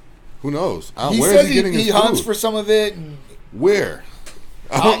though? Who knows? He where says is he getting his food? He hunts for some of it. And where?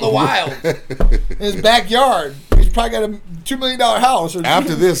 Out in the wild, in his backyard. He's probably got a $2 million house.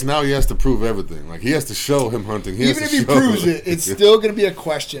 After this, now he has to prove everything. Like, he has to show him hunting. Even if he proves it, it's still going to be a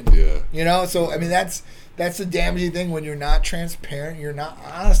question. Yeah. So I mean that's the damaging thing when you're not transparent, you're not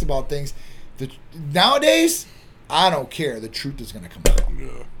honest about things. Nowadays, I don't care. The truth is going to come out.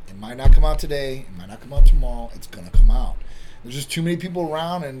 Yeah. It might not come out today. It might not come out tomorrow. It's going to come out. There's just too many people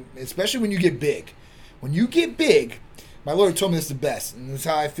around, and especially when you get big. When you get big, my lawyer told me this is the best, and this is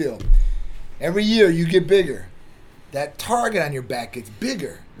how I feel. Every year you get bigger. That target on your back gets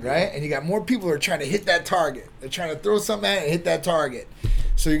bigger, right? And you got more people who are trying to hit that target. They're trying to throw something at it and hit that target.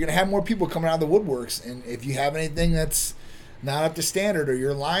 So you're going to have more people coming out of the woodworks. And if you have anything that's not up to standard or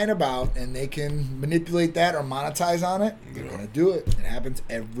you're lying about and they can manipulate that or monetize on it, they're going to do it. It happens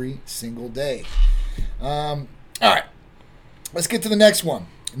every single day. All right. Let's get to the next one.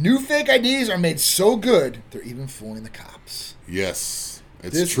 New fake IDs are made so good, they're even fooling the cops. Yes.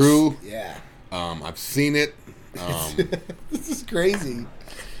 It's true. I've seen it. This is crazy.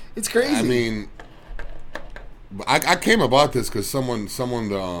 It's crazy. I mean, I came about this because someone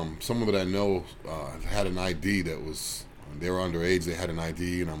that I know had an ID that was, they were underage. They had an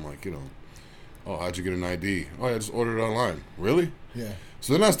ID, and I'm like, oh, how'd you get an ID? Oh, I just ordered it online. Really? Yeah.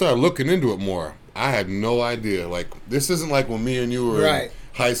 So then I started looking into it more. I had no idea. Like, this isn't like when me and you were in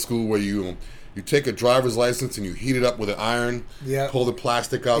high school where you take a driver's license and you heat it up with an iron, pull the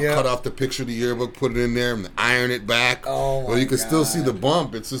plastic out, cut off the picture of the yearbook, put it in there, and iron it back. Oh, well, you can still see the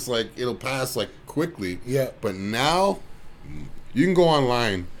bump. It's just like it'll pass like quickly. Yeah. But now you can go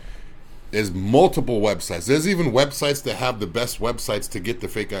online. There's multiple websites. There's even websites that have the best websites to get the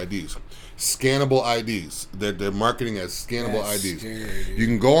fake IDs. Scannable IDs. They're marketing as scannable IDs. Scary, you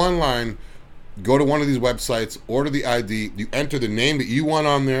can go online, go to one of these websites, order the ID. You enter the name that you want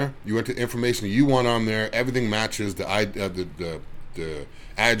on there. You enter the information that you want on there. Everything matches the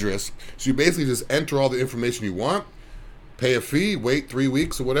address. So you basically just enter all the information you want, pay a fee, wait 3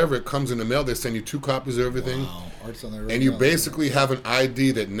 weeks or whatever. It comes in the mail. They send you 2 copies of everything. Wow. And you basically have an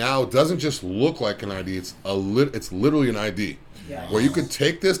ID that now doesn't just look like an ID. It's literally an ID. Yeah. Where you could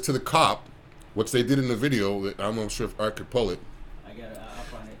take this to the cop, which they did in the video. I'm not sure if Art could pull it. I'll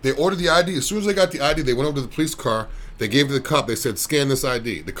find it. They ordered the ID. As soon as they got the ID, they went over to the police car. They gave it to the cop. They said, scan this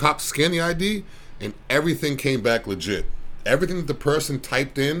ID. The cop scanned the ID, and everything came back legit. Everything that the person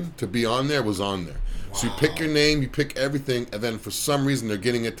typed in to be on there was on there. Wow. So you pick your name, you pick everything, and then for some reason they're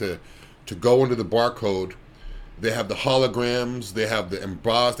getting it to go into the barcode. They have the holograms. They have the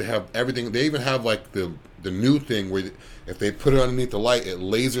embossed. They have everything. They even have like the new thing where if they put it underneath the light, it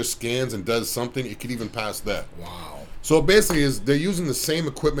laser scans and does something. It could even pass that. Wow. So it basically they're using the same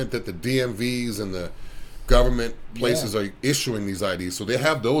equipment that the DMVs and the government places are issuing these IDs. So they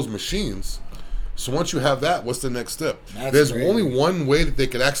have those machines. So once you have that, what's the next step? There's only one way that they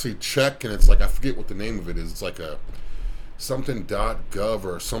could actually check, and it's like, I forget what the name of it is. It's like a something.gov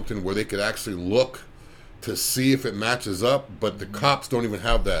or something where they could actually look to see if it matches up, but the cops don't even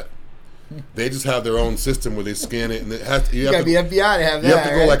have that. They just have their own system where they scan it, and it has to, you have to be FBI to have that. You have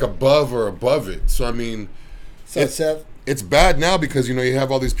to go like above it. So I mean, it's bad now because you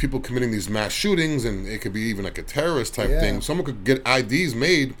have all these people committing these mass shootings, and it could be even like a terrorist type thing. Someone could get IDs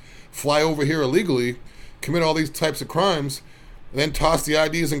made, fly over here illegally, commit all these types of crimes, and then toss the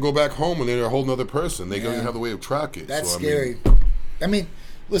IDs and go back home, and they're a whole other person. They don't even have the way to track it. That's scary. I mean,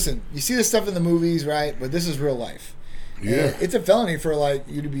 listen, you see this stuff in the movies, right? But this is real life. Yeah. And it's a felony for like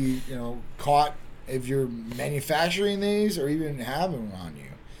you to be, caught if you're manufacturing these or even having them on you.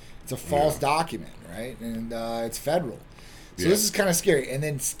 It's a false document, right? And it's federal. So this is kind of scary. And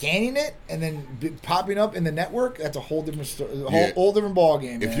then scanning it and then popping up in the network, that's a whole different story, whole different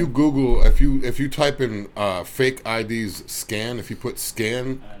ballgame. If you Google, if you type in fake IDs scan, if you put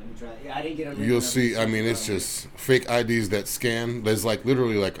scan, I didn't get you'll see, I mean, it's just fake IDs that scan. There's like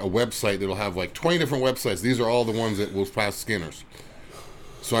literally like a website that'll have like 20 different websites. These are all the ones that will pass scanners.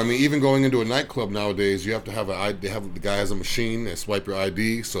 So I mean, even going into a nightclub nowadays, you have to have the guy has a machine that swipe your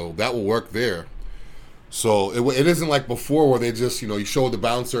ID, so that will work there. So it isn't like before where they just you show the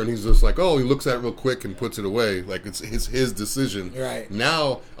bouncer and he's just like, oh, he looks at it real quick and puts it away, like it's his decision. Right.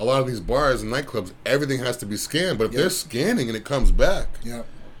 Now a lot of these bars and nightclubs, everything has to be scanned, but if they're scanning and it comes back,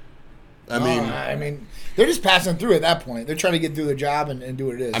 I mean, they're just passing through at that point. They're trying to get through their job and do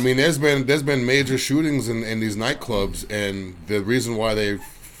what it is. I mean, there's been major shootings in these nightclubs, and the reason why they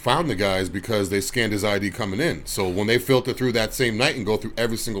found the guy is because they scanned his ID coming in. So when they filter through that same night and go through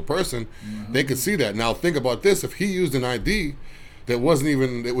every single person, they could see that. Now think about this: if he used an ID that wasn't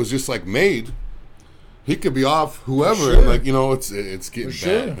even, it was just like made, he could be off whoever. And like it's getting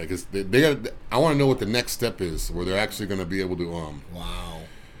bad. Like I want to know what the next step is, where they're actually going to be able to Wow.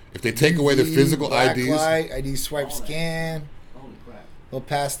 If they take away the physical black IDs, light, ID swipe scan, Holy crap. they'll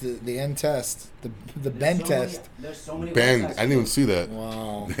pass the end test, the bend test. There's so many bend. websites. I didn't even see that.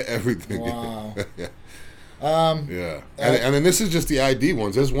 Wow. Everything. Wow. Yeah. And then this is just the ID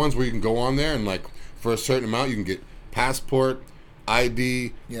ones. There's ones where you can go on there and like for a certain amount you can get passport,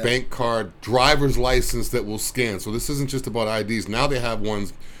 ID, bank card, driver's license that will scan. So this isn't just about IDs. Now they have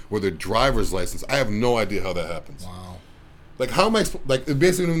ones where they're driver's license. I have no idea how that happens. Wow. Like how am I? Like it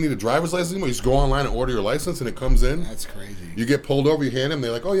basically don't need a driver's license anymore. You just go online and order your license, and it comes in. That's crazy. You get pulled over, you hand them.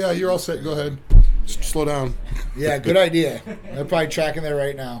 They're like, "Oh yeah, you're all set. Go ahead. Just slow down." Yeah, good idea. They're probably tracking that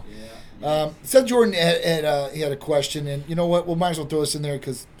right now. Seth Jordan he had a question, and you know what? We might as well throw this in there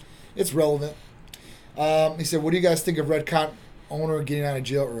because it's relevant. He said, "What do you guys think of Redcon owner getting out of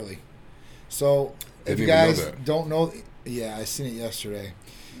jail early?" So if you guys don't know, I seen it yesterday.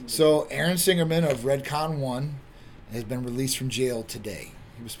 So Aaron Singerman of Redcon 1 has been released from jail today.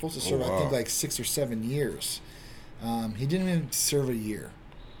 He was supposed to serve, I think, like 6 or 7 years. He didn't even serve a year,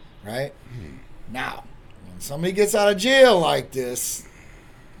 right? Now, when somebody gets out of jail like this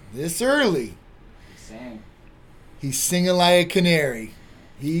early, he's singing like a canary.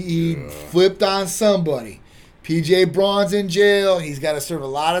 He flipped on somebody. P.J. Braun's in jail. He's got to serve a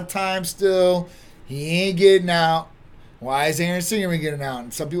lot of time still. He ain't getting out. Why is Aaron Singerman getting out?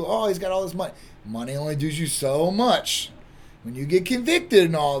 And some people, he's got all this money. Money only does you so much. When you get convicted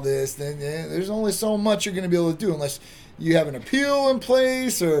and all this, then there's only so much you're going to be able to do unless you have an appeal in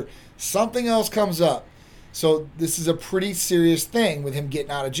place or something else comes up. So this is a pretty serious thing with him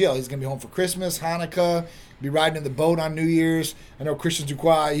getting out of jail. He's going to be home for Christmas, Hanukkah, be riding in the boat on New Year's. I know Christian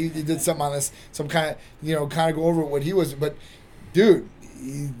Duquois, he did something on this, some kind of, kind of go over what he was. But, dude,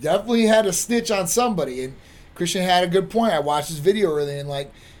 he definitely had a snitch on somebody. And Christian had a good point. I watched his video earlier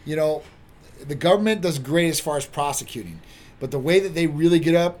and, the government does great as far as prosecuting. But the way that they really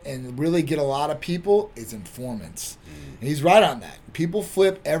get up and really get a lot of people is informants. And he's right on that. People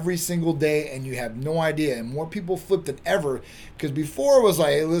flip every single day, and you have no idea. And more people flip than ever. Because before it was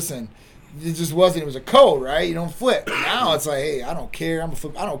like, hey, listen, it just wasn't. It was a code, right? You don't flip. Now it's like, hey, I don't care. I'm a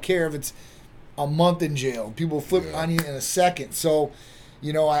flip. I don't care if it's a month in jail. People flip on you in a second. So,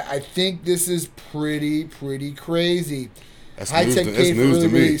 I think this is pretty crazy. That's news to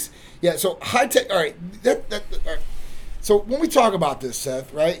me. Yeah, so high tech. All right, all right. So when we talk about this,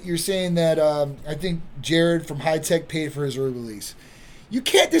 Seth, right? You're saying that I think Jared from High Tech paid for his early release. You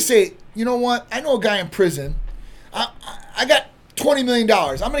can't just say, you know what? I know a guy in prison. I got $20 million.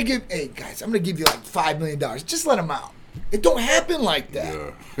 I'm gonna give you like $5 million. Just let him out. It don't happen like that.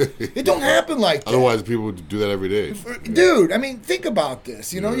 Yeah. It don't happen like that. Otherwise, people would do that every day. Dude, I mean, think about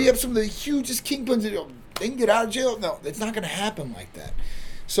this. You have some of the hugest kingpins. They can get out of jail. No, it's not going to happen like that.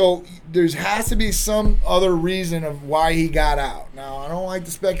 So there has to be some other reason of why he got out. Now, I don't like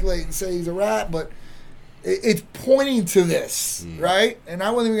to speculate and say he's a rat, but it's pointing to this, right? And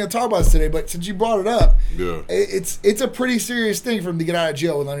I wasn't even going to talk about this today, but since you brought it up, it's a pretty serious thing for him to get out of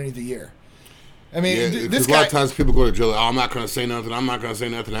jail with underneath a year. I mean, this guy, a lot of times people go to jail. I'm not going to say nothing. I'm not going to say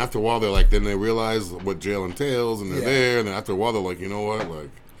nothing. After a while, they're like, then they realize what jail entails, and they're there. And then after a while, they're like, you know what, like,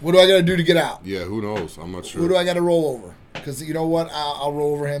 what do I got to do to get out? Yeah, who knows? I'm not sure. Who do I got to roll over? Because you know what, I'll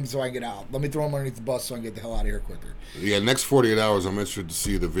roll over him so I get out. Let me throw him underneath the bus so I can get the hell out of here quicker. Yeah, next 48 hours, I'm interested to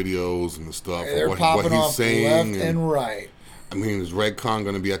see the videos and the stuff. They're popping off left and right. I mean, is Redcon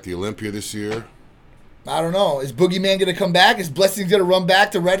going to be at the Olympia this year? I don't know. Is Boogeyman going to come back? Is Blessing going to run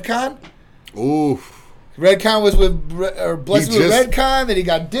back to Redcon? Oof. Redcon was with Blessing with Redcon, then he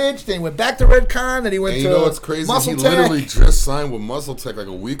got ditched, then he went back to Redcon, then he went to what's crazy? Muscle He Tech. literally just signed with Muscle Tech like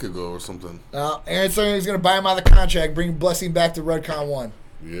a week ago or something. Aaron saying he's going to buy him out of the contract, bring Blessing back to Redcon 1.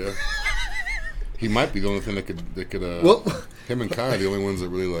 Yeah. He might be the only thing that could him and Kai are the only ones that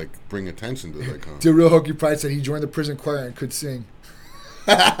really like bring attention to Redcon. The real Hokey Pride said he joined the prison choir and could sing.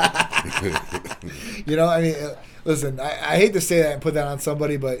 I mean, Listen, I hate to say that and put that on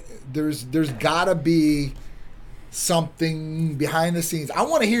somebody, but there's gotta be something behind the scenes. I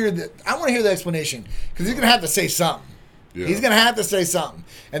want to hear the explanation because he's gonna have to say something. Yeah. He's gonna have to say something.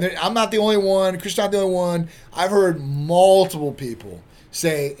 And I'm not the only one. Christian's not the only one. I've heard multiple people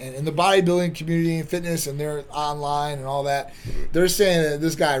say, and in the bodybuilding community and fitness, and they're online and all that, they're saying that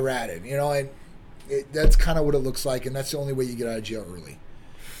this guy ratted, and that's kind of what it looks like, and that's the only way you get out of jail early.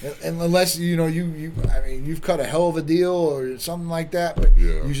 And unless you've cut a hell of a deal or something like that, but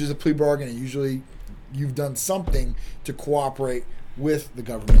usually it's a plea bargain, and usually you've done something to cooperate with the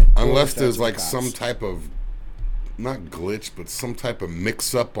government. Unless there's like some type of, not glitch, but some type of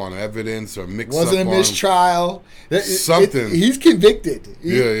mix-up on evidence or mix-up wasn't a mistrial. Something. He's convicted.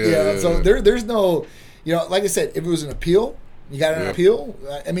 Yeah. So there's no, like I said, if it was an appeal, you got an appeal.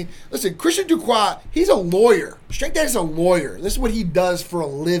 I mean, listen, Christian Ducroix, he's a lawyer. Strength Dad is a lawyer. This is what he does for a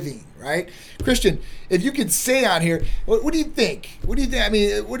living, right? Christian, if you could say on here, what do you think? What do you think? I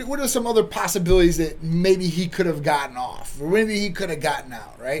mean, what are some other possibilities that maybe he could have gotten off, or maybe he could have gotten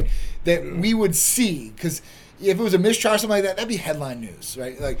out, right? That we would see, because if it was a mistrial or something like that, that'd be headline news,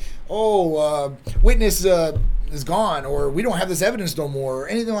 right? Like, witness is gone, or we don't have this evidence no more, or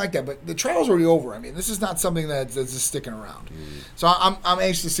anything like that. But the trial's already over. I mean, this is not something that's just sticking around. So I'm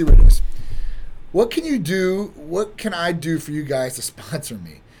anxious to see what it is. What can you do? What can I do for you guys to sponsor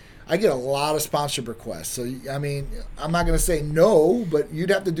me? I get a lot of sponsorship requests. So, I mean, I'm not going to say no, but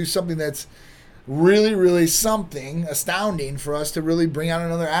you'd have to do something that's really, really something astounding for us to really bring out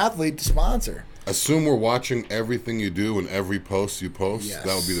another athlete to sponsor. Assume we're watching everything you do and every post you post. Yes.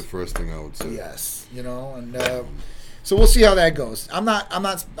 That would be the first thing I would say. Yes, and so we'll see how that goes. I'm not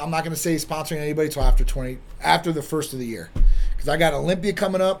going to say sponsoring anybody till after the first of the year, because I got Olympia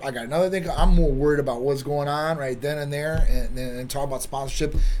coming up. I got another thing. I'm more worried about what's going on right then and there, and talk about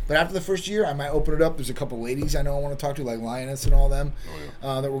sponsorship. But after the first year, I might open it up. There's a couple ladies I know I want to talk to, like Lioness and all them,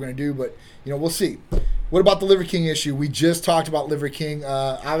 that we're going to do. But we'll see. What about the Liver King issue? We just talked about Liver King.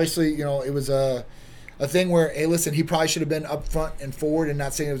 Obviously, it was a thing where, hey, listen, he probably should have been up front and forward and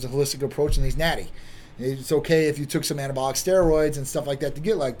not saying it was a holistic approach, and he's natty. It's okay if you took some anabolic steroids and stuff like that to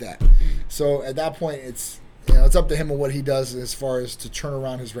get like that. So at that point, it's up to him and what he does as far as to turn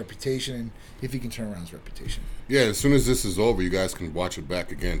around his reputation, and if he can turn around his reputation. Yeah, as soon as this is over, you guys can watch it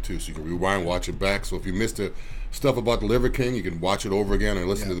back again, too. So you can rewind, watch it back. So if you missed the stuff about the Liver King, you can watch it over again or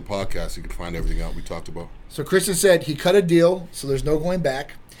listen to the podcast. You can find everything out we talked about. So Christian said he cut a deal, so there's no going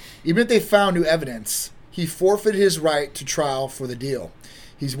back. Even if they found new evidence, he forfeited his right to trial for the deal.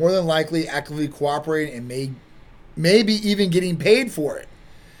 He's more than likely actively cooperating and maybe even getting paid for it.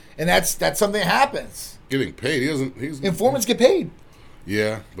 And that's something that happens. Getting paid? Informants get paid.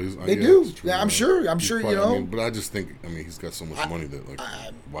 Yeah, but they do. True, I'm sure. Probably, but I just think, he's got so much money that,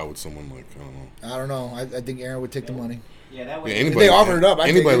 why would someone I don't know. I think Aaron would take the money. Yeah, that way. Anybody, if they offered it up,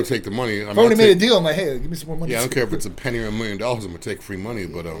 anybody would take the money. If I would have made a deal, I'm like, hey, give me some more money. Yeah, I don't care if it's a penny or $1 million. I'm gonna take free money,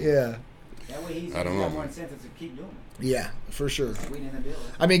 but yeah. That way he's I don't know. more incentive to keep doing it. Yeah, for sure. Winning the deal.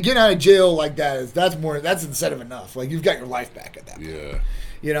 I mean, getting out of jail like that that's incentive enough. Like, you've got your life back at that point.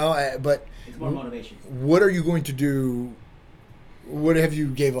 Yeah. But it's more motivation. What are you going to do? What have you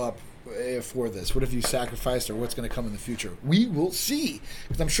gave up for this? What have you sacrificed, or what's going to come in the future? We will see,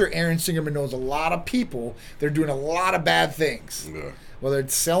 because I'm sure Aaron Singerman knows a lot of people that are doing a lot of bad things. Yeah. Whether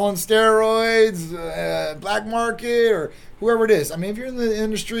it's selling steroids, black market, or whoever it is. I mean, if you're in the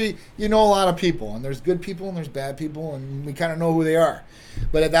industry, you know a lot of people, and there's good people and there's bad people, and we kind of know who they are.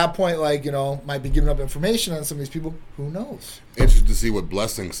 But at that point, might be giving up information on some of these people. Who knows? Interested to see what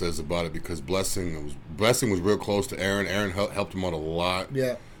Blessing says about it, because Blessing was real close to Aaron. Aaron helped him out a lot.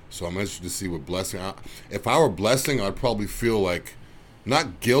 Yeah. So I'm interested to see what Blessing. If I were Blessing, I'd probably feel like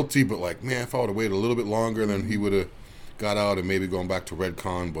not guilty, but like, man, if I would have waited a little bit longer, then he would have got out and maybe going back to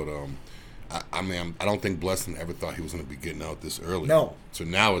Redcon. But I don't think Blessing ever thought he was going to be getting out this early. No. So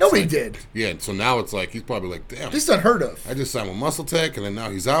now it's nobody did. Yeah. So now it's like he's probably like, damn, this is unheard of. I just signed with Muscle Tech, and then now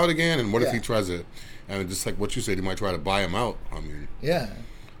he's out again. And what if he tries to? And just like what you said, he might try to buy him out. I mean, yeah.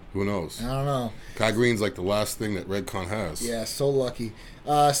 Who knows? I don't know. Kai Green's like the last thing that Redcon has. Yeah, so lucky.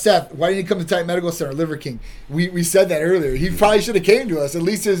 Seth, why didn't he come to Titan Medical Center, Liver King? We said that earlier. He probably should have came to us. At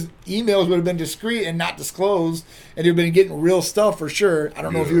least his emails would have been discreet and not disclosed, and he'd been getting real stuff for sure. I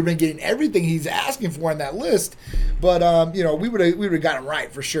don't know if he would have been getting everything he's asking for on that list, but we would have got him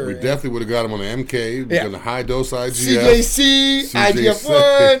right for sure. We definitely would have got him on the MK, the high dose IGF, CJC,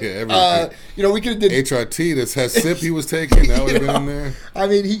 IGF-1. Everything. We could have did HRT that has SIP he was taking. That would have been in there. I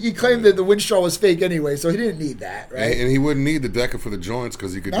mean, he claimed that the Winstraw was fake anyway, so he didn't need that, right? And he wouldn't need the Deca for the joints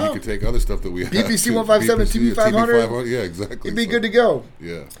because he could take other stuff that we have. BPC 157, TB500. Yeah, exactly. He'd be good to go.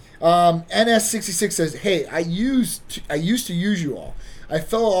 Yeah. NS66 says, hey, I used to use you all. I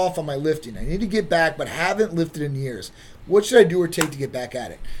fell off on my lifting. I need to get back, but haven't lifted in years. What should I do or take to get back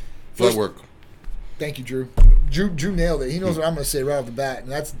at it? Blood work. Thank you, Drew. Drew nailed it. He knows what I'm going to say right off the bat,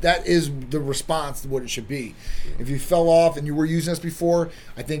 and that is the response to what it should be. If you fell off and you were using us before,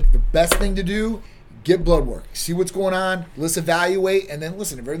 I think the best thing to do, get blood work. See what's going on. Let's evaluate, and then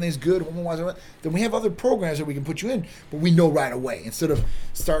listen. If everything's good, hormone-wise, then we have other programs that we can put you in, but we know right away instead of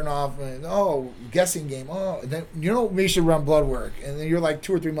starting off guessing game. And then we should run blood work, and then you're like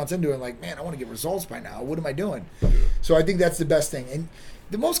 2 or 3 months into it, like, man, I want to get results by now. What am I doing? So I think that's the best thing. And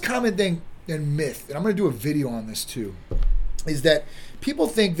the most common thing and myth, and I'm going to do a video on this too, is that people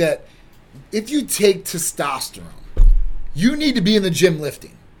think that if you take testosterone, you need to be in the gym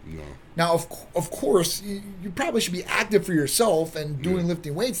lifting. No. Now, of course, you probably should be active for yourself and doing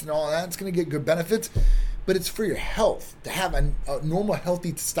lifting weights and all that. It's going to get good benefits, but it's for your health to have a normal,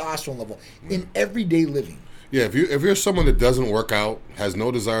 healthy testosterone level in everyday living. Yeah, if you're someone that doesn't work out, has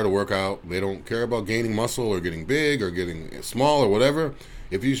no desire to work out, they don't care about gaining muscle or getting big or getting small or whatever.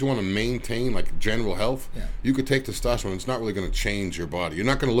 If you just want to maintain like general health, you could take testosterone. It's not really going to change your body. You're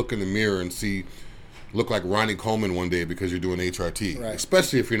not going to look in the mirror and look like Ronnie Coleman one day because you're doing HRT,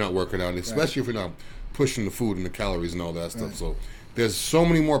 especially if you're not working out, and especially if you're not pushing the food and the calories and all that stuff. So there's so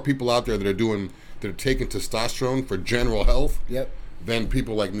many more people out there that are taking testosterone for general health than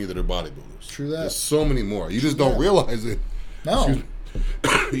people like me that are bodybuilders. True that. There's so many more. You just don't realize it. No.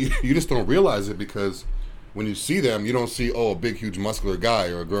 You just don't realize it because when you see them, you don't see a big, huge, muscular guy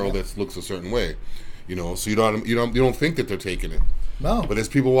or a girl that looks a certain way, So you don't think that they're taking it. No. But there's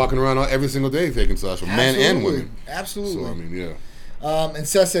people walking around every single day taking testosterone, men and women. Absolutely. So I mean, yeah. And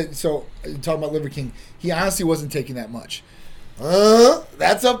Seth said, so talking about Liver King, he honestly wasn't taking that much.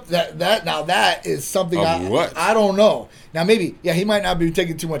 That's up. That is something I don't know. Now maybe he might not be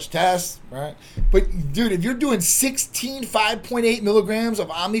taking too much tests, right? But dude, if you're doing 5.8 milligrams of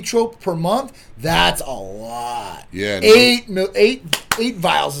Omnitrope per month, that's a lot. Yeah, eight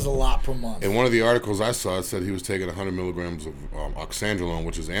vials is a lot per month. In one of the articles I saw, it said he was taking 100 milligrams of oxandrolone,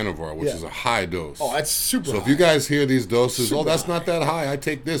 which is Anavar, which is a high dose. Oh, that's super high. So if you guys hear these doses, that's not that high. I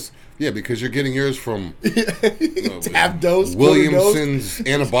take this. Yeah, because you're getting yours from half dose,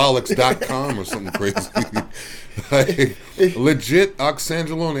 WilliamsonsAnabolics.com or something crazy. Legit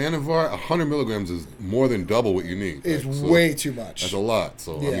oxandrolone Anavar, 100 milligrams is more than double what you need. It's way too much. That's a lot.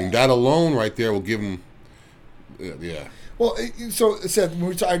 So I mean, that alone right there will give them. Yeah. Well, so Seth,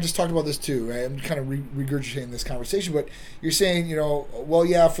 I just talked about this too, right? I'm kind of regurgitating this conversation, but you're saying, for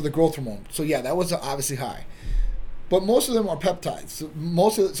the growth hormone. So that was obviously high. But most of them are peptides. So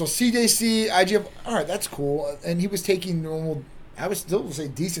CJC, IGF, all right, that's cool. And he was taking normal, I would still say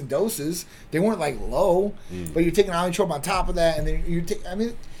decent doses. They weren't like low, but you're taking Omnitrope on top of that, and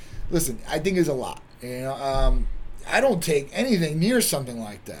then listen, I think it's a lot. I don't take anything near something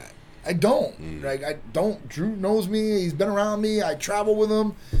like that. I don't. Like I don't. Drew knows me. He's been around me. I travel with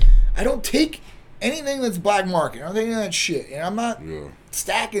him. I don't take anything that's black market. I don't take any of that shit. And I'm not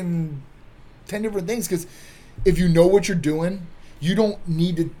stacking 10 different things because if you know what you're doing, you don't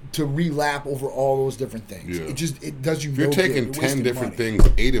need to relap over all those different things. Yeah. It does you no good. If you're taking 10 different things,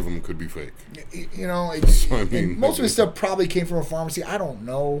 8 of them could be fake. Most of the stuff probably came from a pharmacy. I don't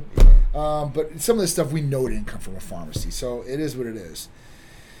know. But some of the stuff we know didn't come from a pharmacy. So it is what it is.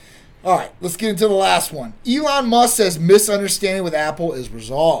 All right, let's get into the last one. Elon Musk says misunderstanding with Apple is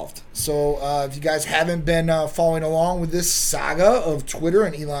resolved. So if you guys haven't been following along with this saga of Twitter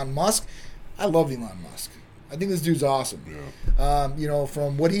and Elon Musk, I love Elon Musk. I think this dude's awesome. Yeah.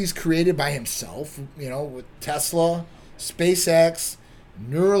 From what he's created by himself, with Tesla, SpaceX,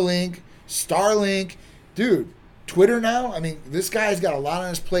 Neuralink, Starlink. Dude, Twitter now, this guy's got a lot on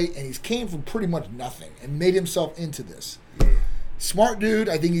his plate, and he's came from pretty much nothing and made himself into this. Smart dude.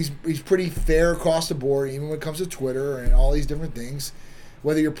 I think he's pretty fair across the board, even when it comes to Twitter and all these different things.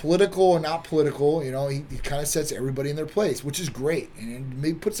 Whether you're political or not political, he kind of sets everybody in their place, which is great. And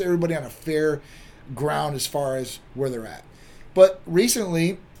it puts everybody on a fair ground as far as where they're at. But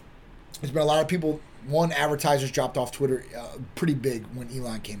recently, there's been a lot of people. One, advertisers dropped off Twitter pretty big when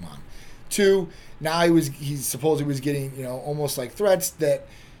Elon came on. Two, now he supposedly was getting almost like threats that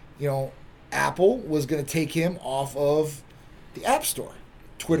Apple was going to take him off of the App Store,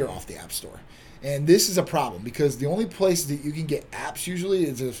 Twitter off the App Store. And this is a problem because the only place that you can get apps usually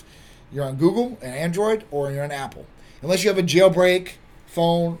is if you're on Google and Android or you're on Apple. Unless you have a jailbreak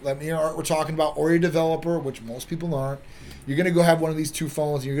phone, let me know what we're talking about, or your developer, which most people aren't. You're going to go have one of these two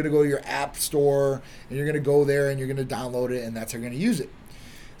phones, and you're going to go to your app store, and you're going to go there, and you're going to download it, and that's how you're going to use it.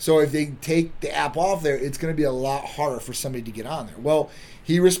 So if they take the app off there, it's going to be a lot harder for somebody to get on there. Well,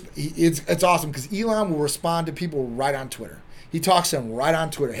 it's awesome because Elon will respond to people right on Twitter. He talks to them right on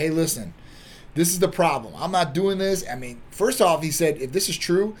Twitter. Hey, listen. This is the problem. I'm not doing this. I mean, first off, he said, if this is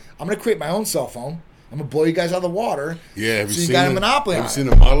true, I'm going to create my own cell phone. I'm going to blow you guys out of the water. Yeah, have you got a monopoly on it. Have you seen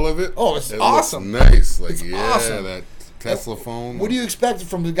the model of it? Oh, it's awesome. Nice. Like, it's awesome. That Tesla phone. What do you expect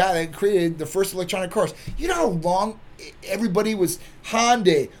from the guy that created the first electronic cars? You know how long everybody was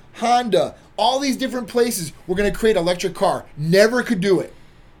Honda, all these different places were going to create an electric car. Never could do it.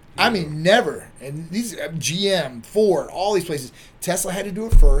 I mean, never. And these GM, Ford, all these places. Tesla had to do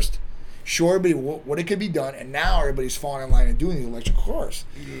it first. Show everybody what it could be done, and now everybody's falling in line and doing the electric cars.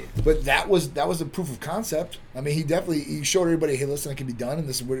 Yeah. But that was a proof of concept. I mean, he showed everybody, hey, listen, it can be done, and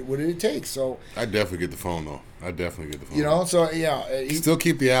this is what it takes. So I definitely get the phone though. You know, so yeah. Still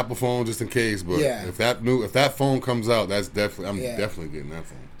keep the Apple phone just in case, but if that phone comes out, I'm definitely getting that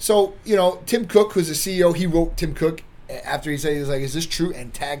phone. So you know, Tim Cook, who's the CEO, he wrote Tim Cook after he said, he was like, "Is this true?"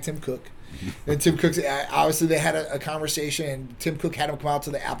 and tagged Tim Cook. And Tim Cook, obviously, they had a conversation, and Tim Cook had him come out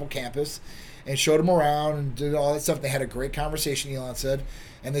to the Apple campus and showed him around and did all that stuff. They had a great conversation, Elon said,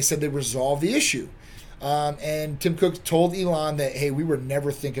 and they said they resolved the issue. And Tim Cook told Elon that, hey, we were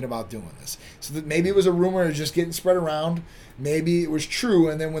never thinking about doing this. So that maybe it was a rumor of just getting spread around. Maybe it was true,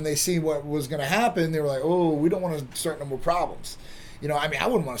 and then when they see what was going to happen, they were like, oh, we don't want to start no more problems. You know, I mean, I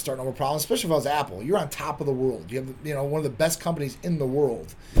wouldn't want to start no more problems, especially if I was Apple. You're on top of the world. You have, you know, one of the best companies in the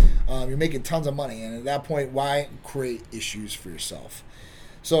world. You're making tons of money, and at that point, why create issues for yourself?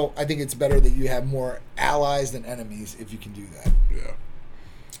 So I think it's better that you have more allies than enemies if you can do that.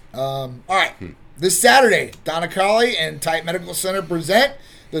 Yeah. All right. This Saturday, Donna Colley and Titan Medical Center present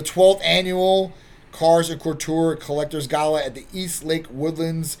the 12th annual Cars and Couture Collectors Gala at the East Lake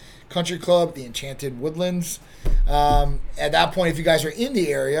Woodlands Country Club, the Enchanted Woodlands. At that point, if you guys are in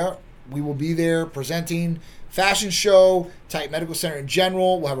the area, we will be there presenting fashion show, Titan Medical Center in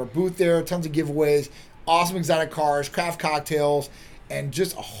general. We'll have our booth there, tons of giveaways, awesome exotic cars, craft cocktails, and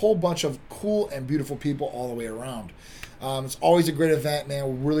just a whole bunch of cool and beautiful people all the way around. It's always a great event, man.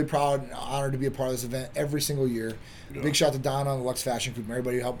 We're really proud and honored to be a part of this event every single year. Yeah. Big shout out to Donna and the Lux Fashion Group and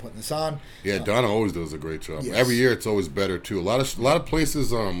everybody who helped putting this on. Yeah, Donna always does a great job. Yes. Every year it's always better too. A lot of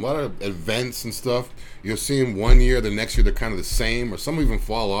places, a lot of events and stuff. You'll see them one year, the next year they're kind of the same, or some even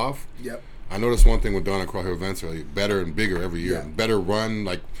fall off. Yep. I noticed one thing with Donna across her events are like better and bigger every year. Yeah. Better run,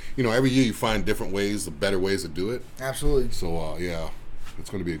 like, you know, every year you find different ways, the better ways to do it. Absolutely. So yeah, it's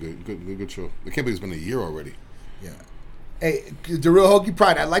going to be a good show. I can't believe it's been a year already. Yeah. Hey, the Real Hokie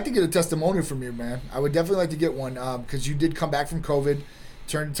Pride, I'd like to get a testimonial from you, man. I would definitely like to get one because you did come back from COVID,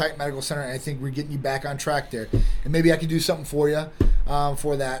 turned to Titan Medical Center, and I think we're getting you back on track there. And maybe I could do something for you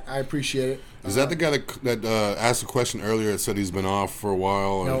for that. I appreciate it. Is that the guy that asked a question earlier that said he's been off for a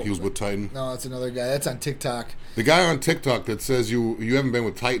while and he was with Titan? No, that's another guy. That's on TikTok. The guy on TikTok that says you haven't been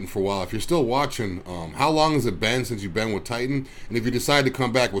with Titan for a while. If you're still watching, how long has it been since you've been with Titan? And if you decide to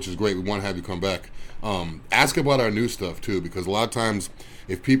come back, which is great, we want to have you come back. Ask about our new stuff too, because a lot of times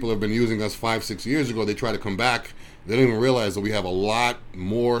if people have been using us 5-6 years ago, they try to come back. They don't even realize that we have a lot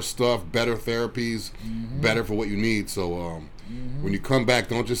more stuff, better therapies, better for what you need. So when you come back,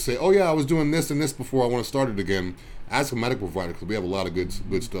 don't just say, oh yeah, I was doing this and this before, I want to start it again. Ask a medical provider because we have a lot of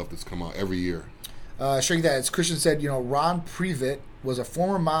good stuff that's come out every year. Showing that, as Christian said, Ron Previtt was a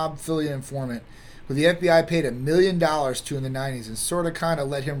former mob affiliate informant who the FBI paid $1 million to in the 90s and sort of kind of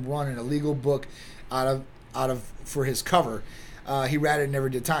let him run an illegal book out of for his cover. He ratted and never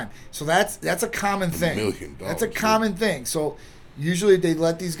did time. So that's a common thing. $1 million. That's a common thing. So usually they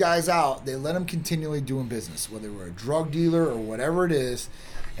let these guys out. They let them continually doing business, whether we're a drug dealer or whatever it is.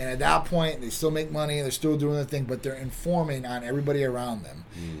 And at that point, they still make money. They're still doing the thing, but they're informing on everybody around them.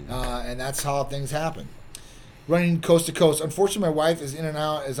 And that's how things happen. Running coast to coast. Unfortunately, my wife is in and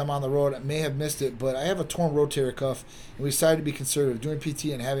out as I'm on the road. I may have missed it, but I have a torn rotator cuff, and we decided to be conservative, doing PT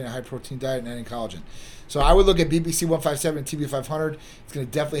and having a high-protein diet and adding collagen. So I would look at BBC 157 and TB 500. It's going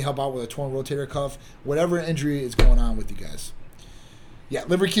to definitely help out with a torn rotator cuff, whatever injury is going on with you guys. Yeah,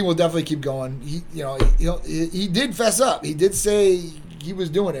 Liver King will definitely keep going. He did fess up. He did say he was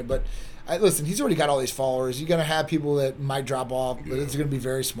doing it, but listen, he's already got all these followers. You're going to have people that might drop off, but it's going to be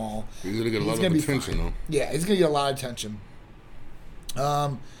very small. He's going to get a lot of attention, though. Yeah, he's going to get a lot of attention.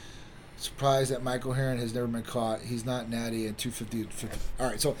 Surprised that Michael Heron has never been caught. He's not natty at 250. All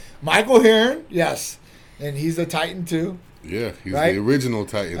right, so Michael Heron, yes. and he's a Titan too. Yeah, he's right? the original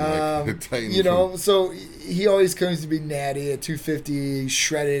Titan. Like, Titan you know, so he always comes to be natty at 250,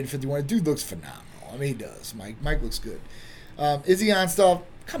 shredded 51. Dude looks phenomenal. I mean, he does. Mike looks good. Is he on stuff?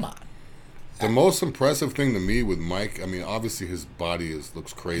 Come on. The most impressive thing to me with Mike, I mean, obviously his body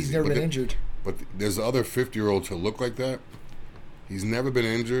looks crazy. He's never been injured. But there's other 50-year-olds who look like that. He's never been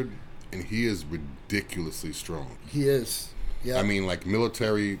injured, and he is ridiculously strong. He is. Yeah. I mean, like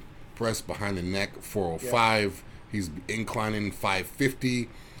military press behind the neck, 405. Yeah. He's inclining 550,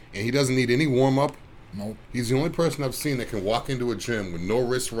 and he doesn't need any warm-up. Nope. He's the only person I've seen that can walk into a gym with no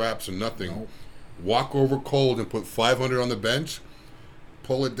wrist wraps or nothing, walk over cold and put 500 on the bench,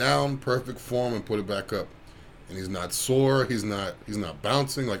 pull it down, perfect form, and put it back up. And he's not sore. He's not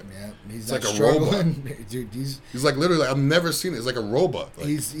bouncing. Like, he's like struggling. A robot. Dude, he's like literally. I've never seen it. It's like a robot. Like,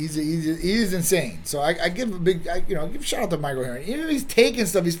 he's insane. So I give a big give a shout out to Michael Heron. Even if he's taking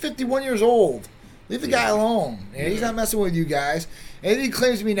stuff, he's 51 years old. Leave the guy alone. He's not messing with you guys. And he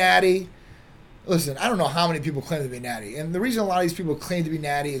claims to be natty. Listen, I don't know how many people claim to be natty. And the reason a lot of these people claim to be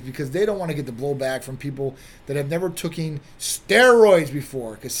natty is because they don't want to get the blowback from people that have never taken steroids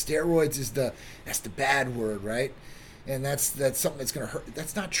before. Because steroids is that's the bad word, right? And that's something that's going to hurt.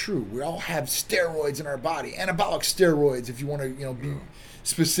 That's not true. We all have steroids in our body. Anabolic steroids, if you want to be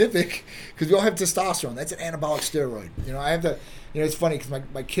specific. Because we all have testosterone. That's an anabolic steroid. I have to, it's funny because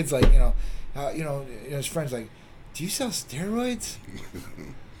my kid's like, his friend's like, do you sell steroids?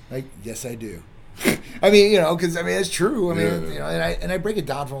 Like, yes, I do. I mean, because it's true. I mean, and I break it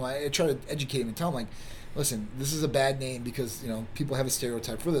down for him. I try to educate him and tell him, like, listen, this is a bad name because people have a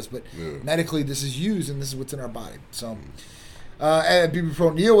stereotype for this, but medically this is used and this is what's in our body. So, BB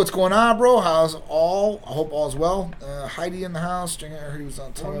Pro Neil, what's going on, bro? How's all? I hope all is well. Heidi in the house. I heard he was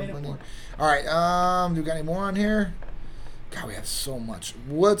on time. All right. Do we got any more on here? God, we have so much.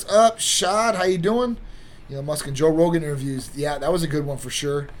 What's up, Shad? How you doing? Elon Musk and Joe Rogan interviews. Yeah, that was a good one for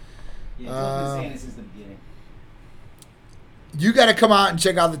sure. Yeah, Joe's been saying this since the beginning. You got to come out and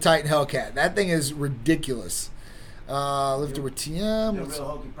check out the Titan Hellcat. That thing is ridiculous. Lifted with TM. The real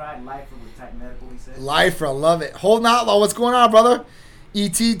Hokie Pride, Lifer with Titan Medical, he said. Lifer, I love it. Holden Outlaw, what's going on, brother?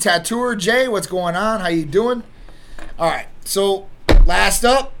 E.T. Tattooer, Jay, what's going on? How you doing? All right, so last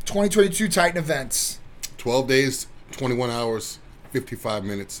up, 2022 Titan events. 12 days, 21 hours, 55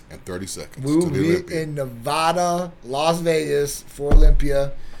 minutes, and 30 seconds. We'll be in Nevada, Las Vegas for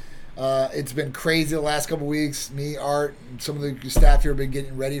Olympia. It's been crazy the last couple weeks. Me, Art, and some of the staff here have been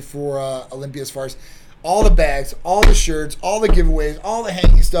getting ready for Olympia as far as all the bags, all the shirts, all the giveaways, all the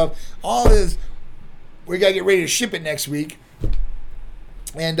hanging stuff, all this. We got to get ready to ship it next week.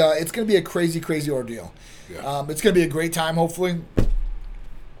 And it's going to be a crazy, crazy ordeal. Yeah. It's going to be a great time, hopefully.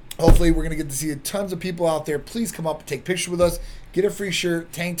 Hopefully, we're going to get to see tons of people out there. Please come up and take pictures with us. Get a free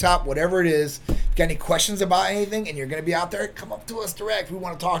shirt, tank top, whatever it is. If you got any questions about anything and you're going to be out there, come up to us direct. We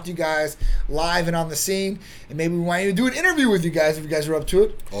want to talk to you guys live and on the scene. And maybe we might even do an interview with you guys if you guys are up to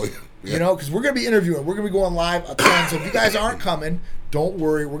it. Oh, yeah. Because we're going to be interviewing. We're going to be going live a ton. So if you guys aren't coming, don't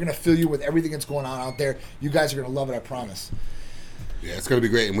worry. We're going to fill you with everything that's going on out there. You guys are going to love it, I promise. Yeah, it's going to be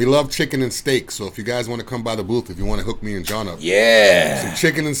great. And we love chicken and steak. So if you guys want to come by the booth, if you want to hook me and John up. Yeah. Some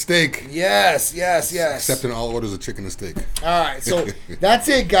chicken and steak. Yes. Accepting all orders of chicken and steak. All right. So that's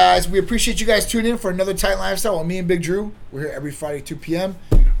it, guys. We appreciate you guys tuning in for another Titan Lifestyle with me and Big Drew. We're here every Friday, 2 p.m.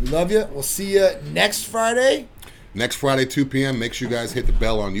 We love you. We'll see you next Friday. Next Friday, 2 p.m. Make sure you guys hit the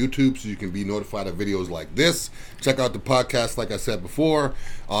bell on YouTube so you can be notified of videos like this. Check out the podcast, like I said before.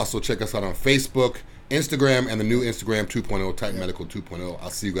 Also, check us out on Facebook, Instagram, and the new Instagram 2.0, Titan Medical 2.0. I'll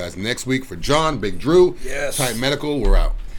see you guys next week. For John, Big Drew, yes. Titan Medical, we're out.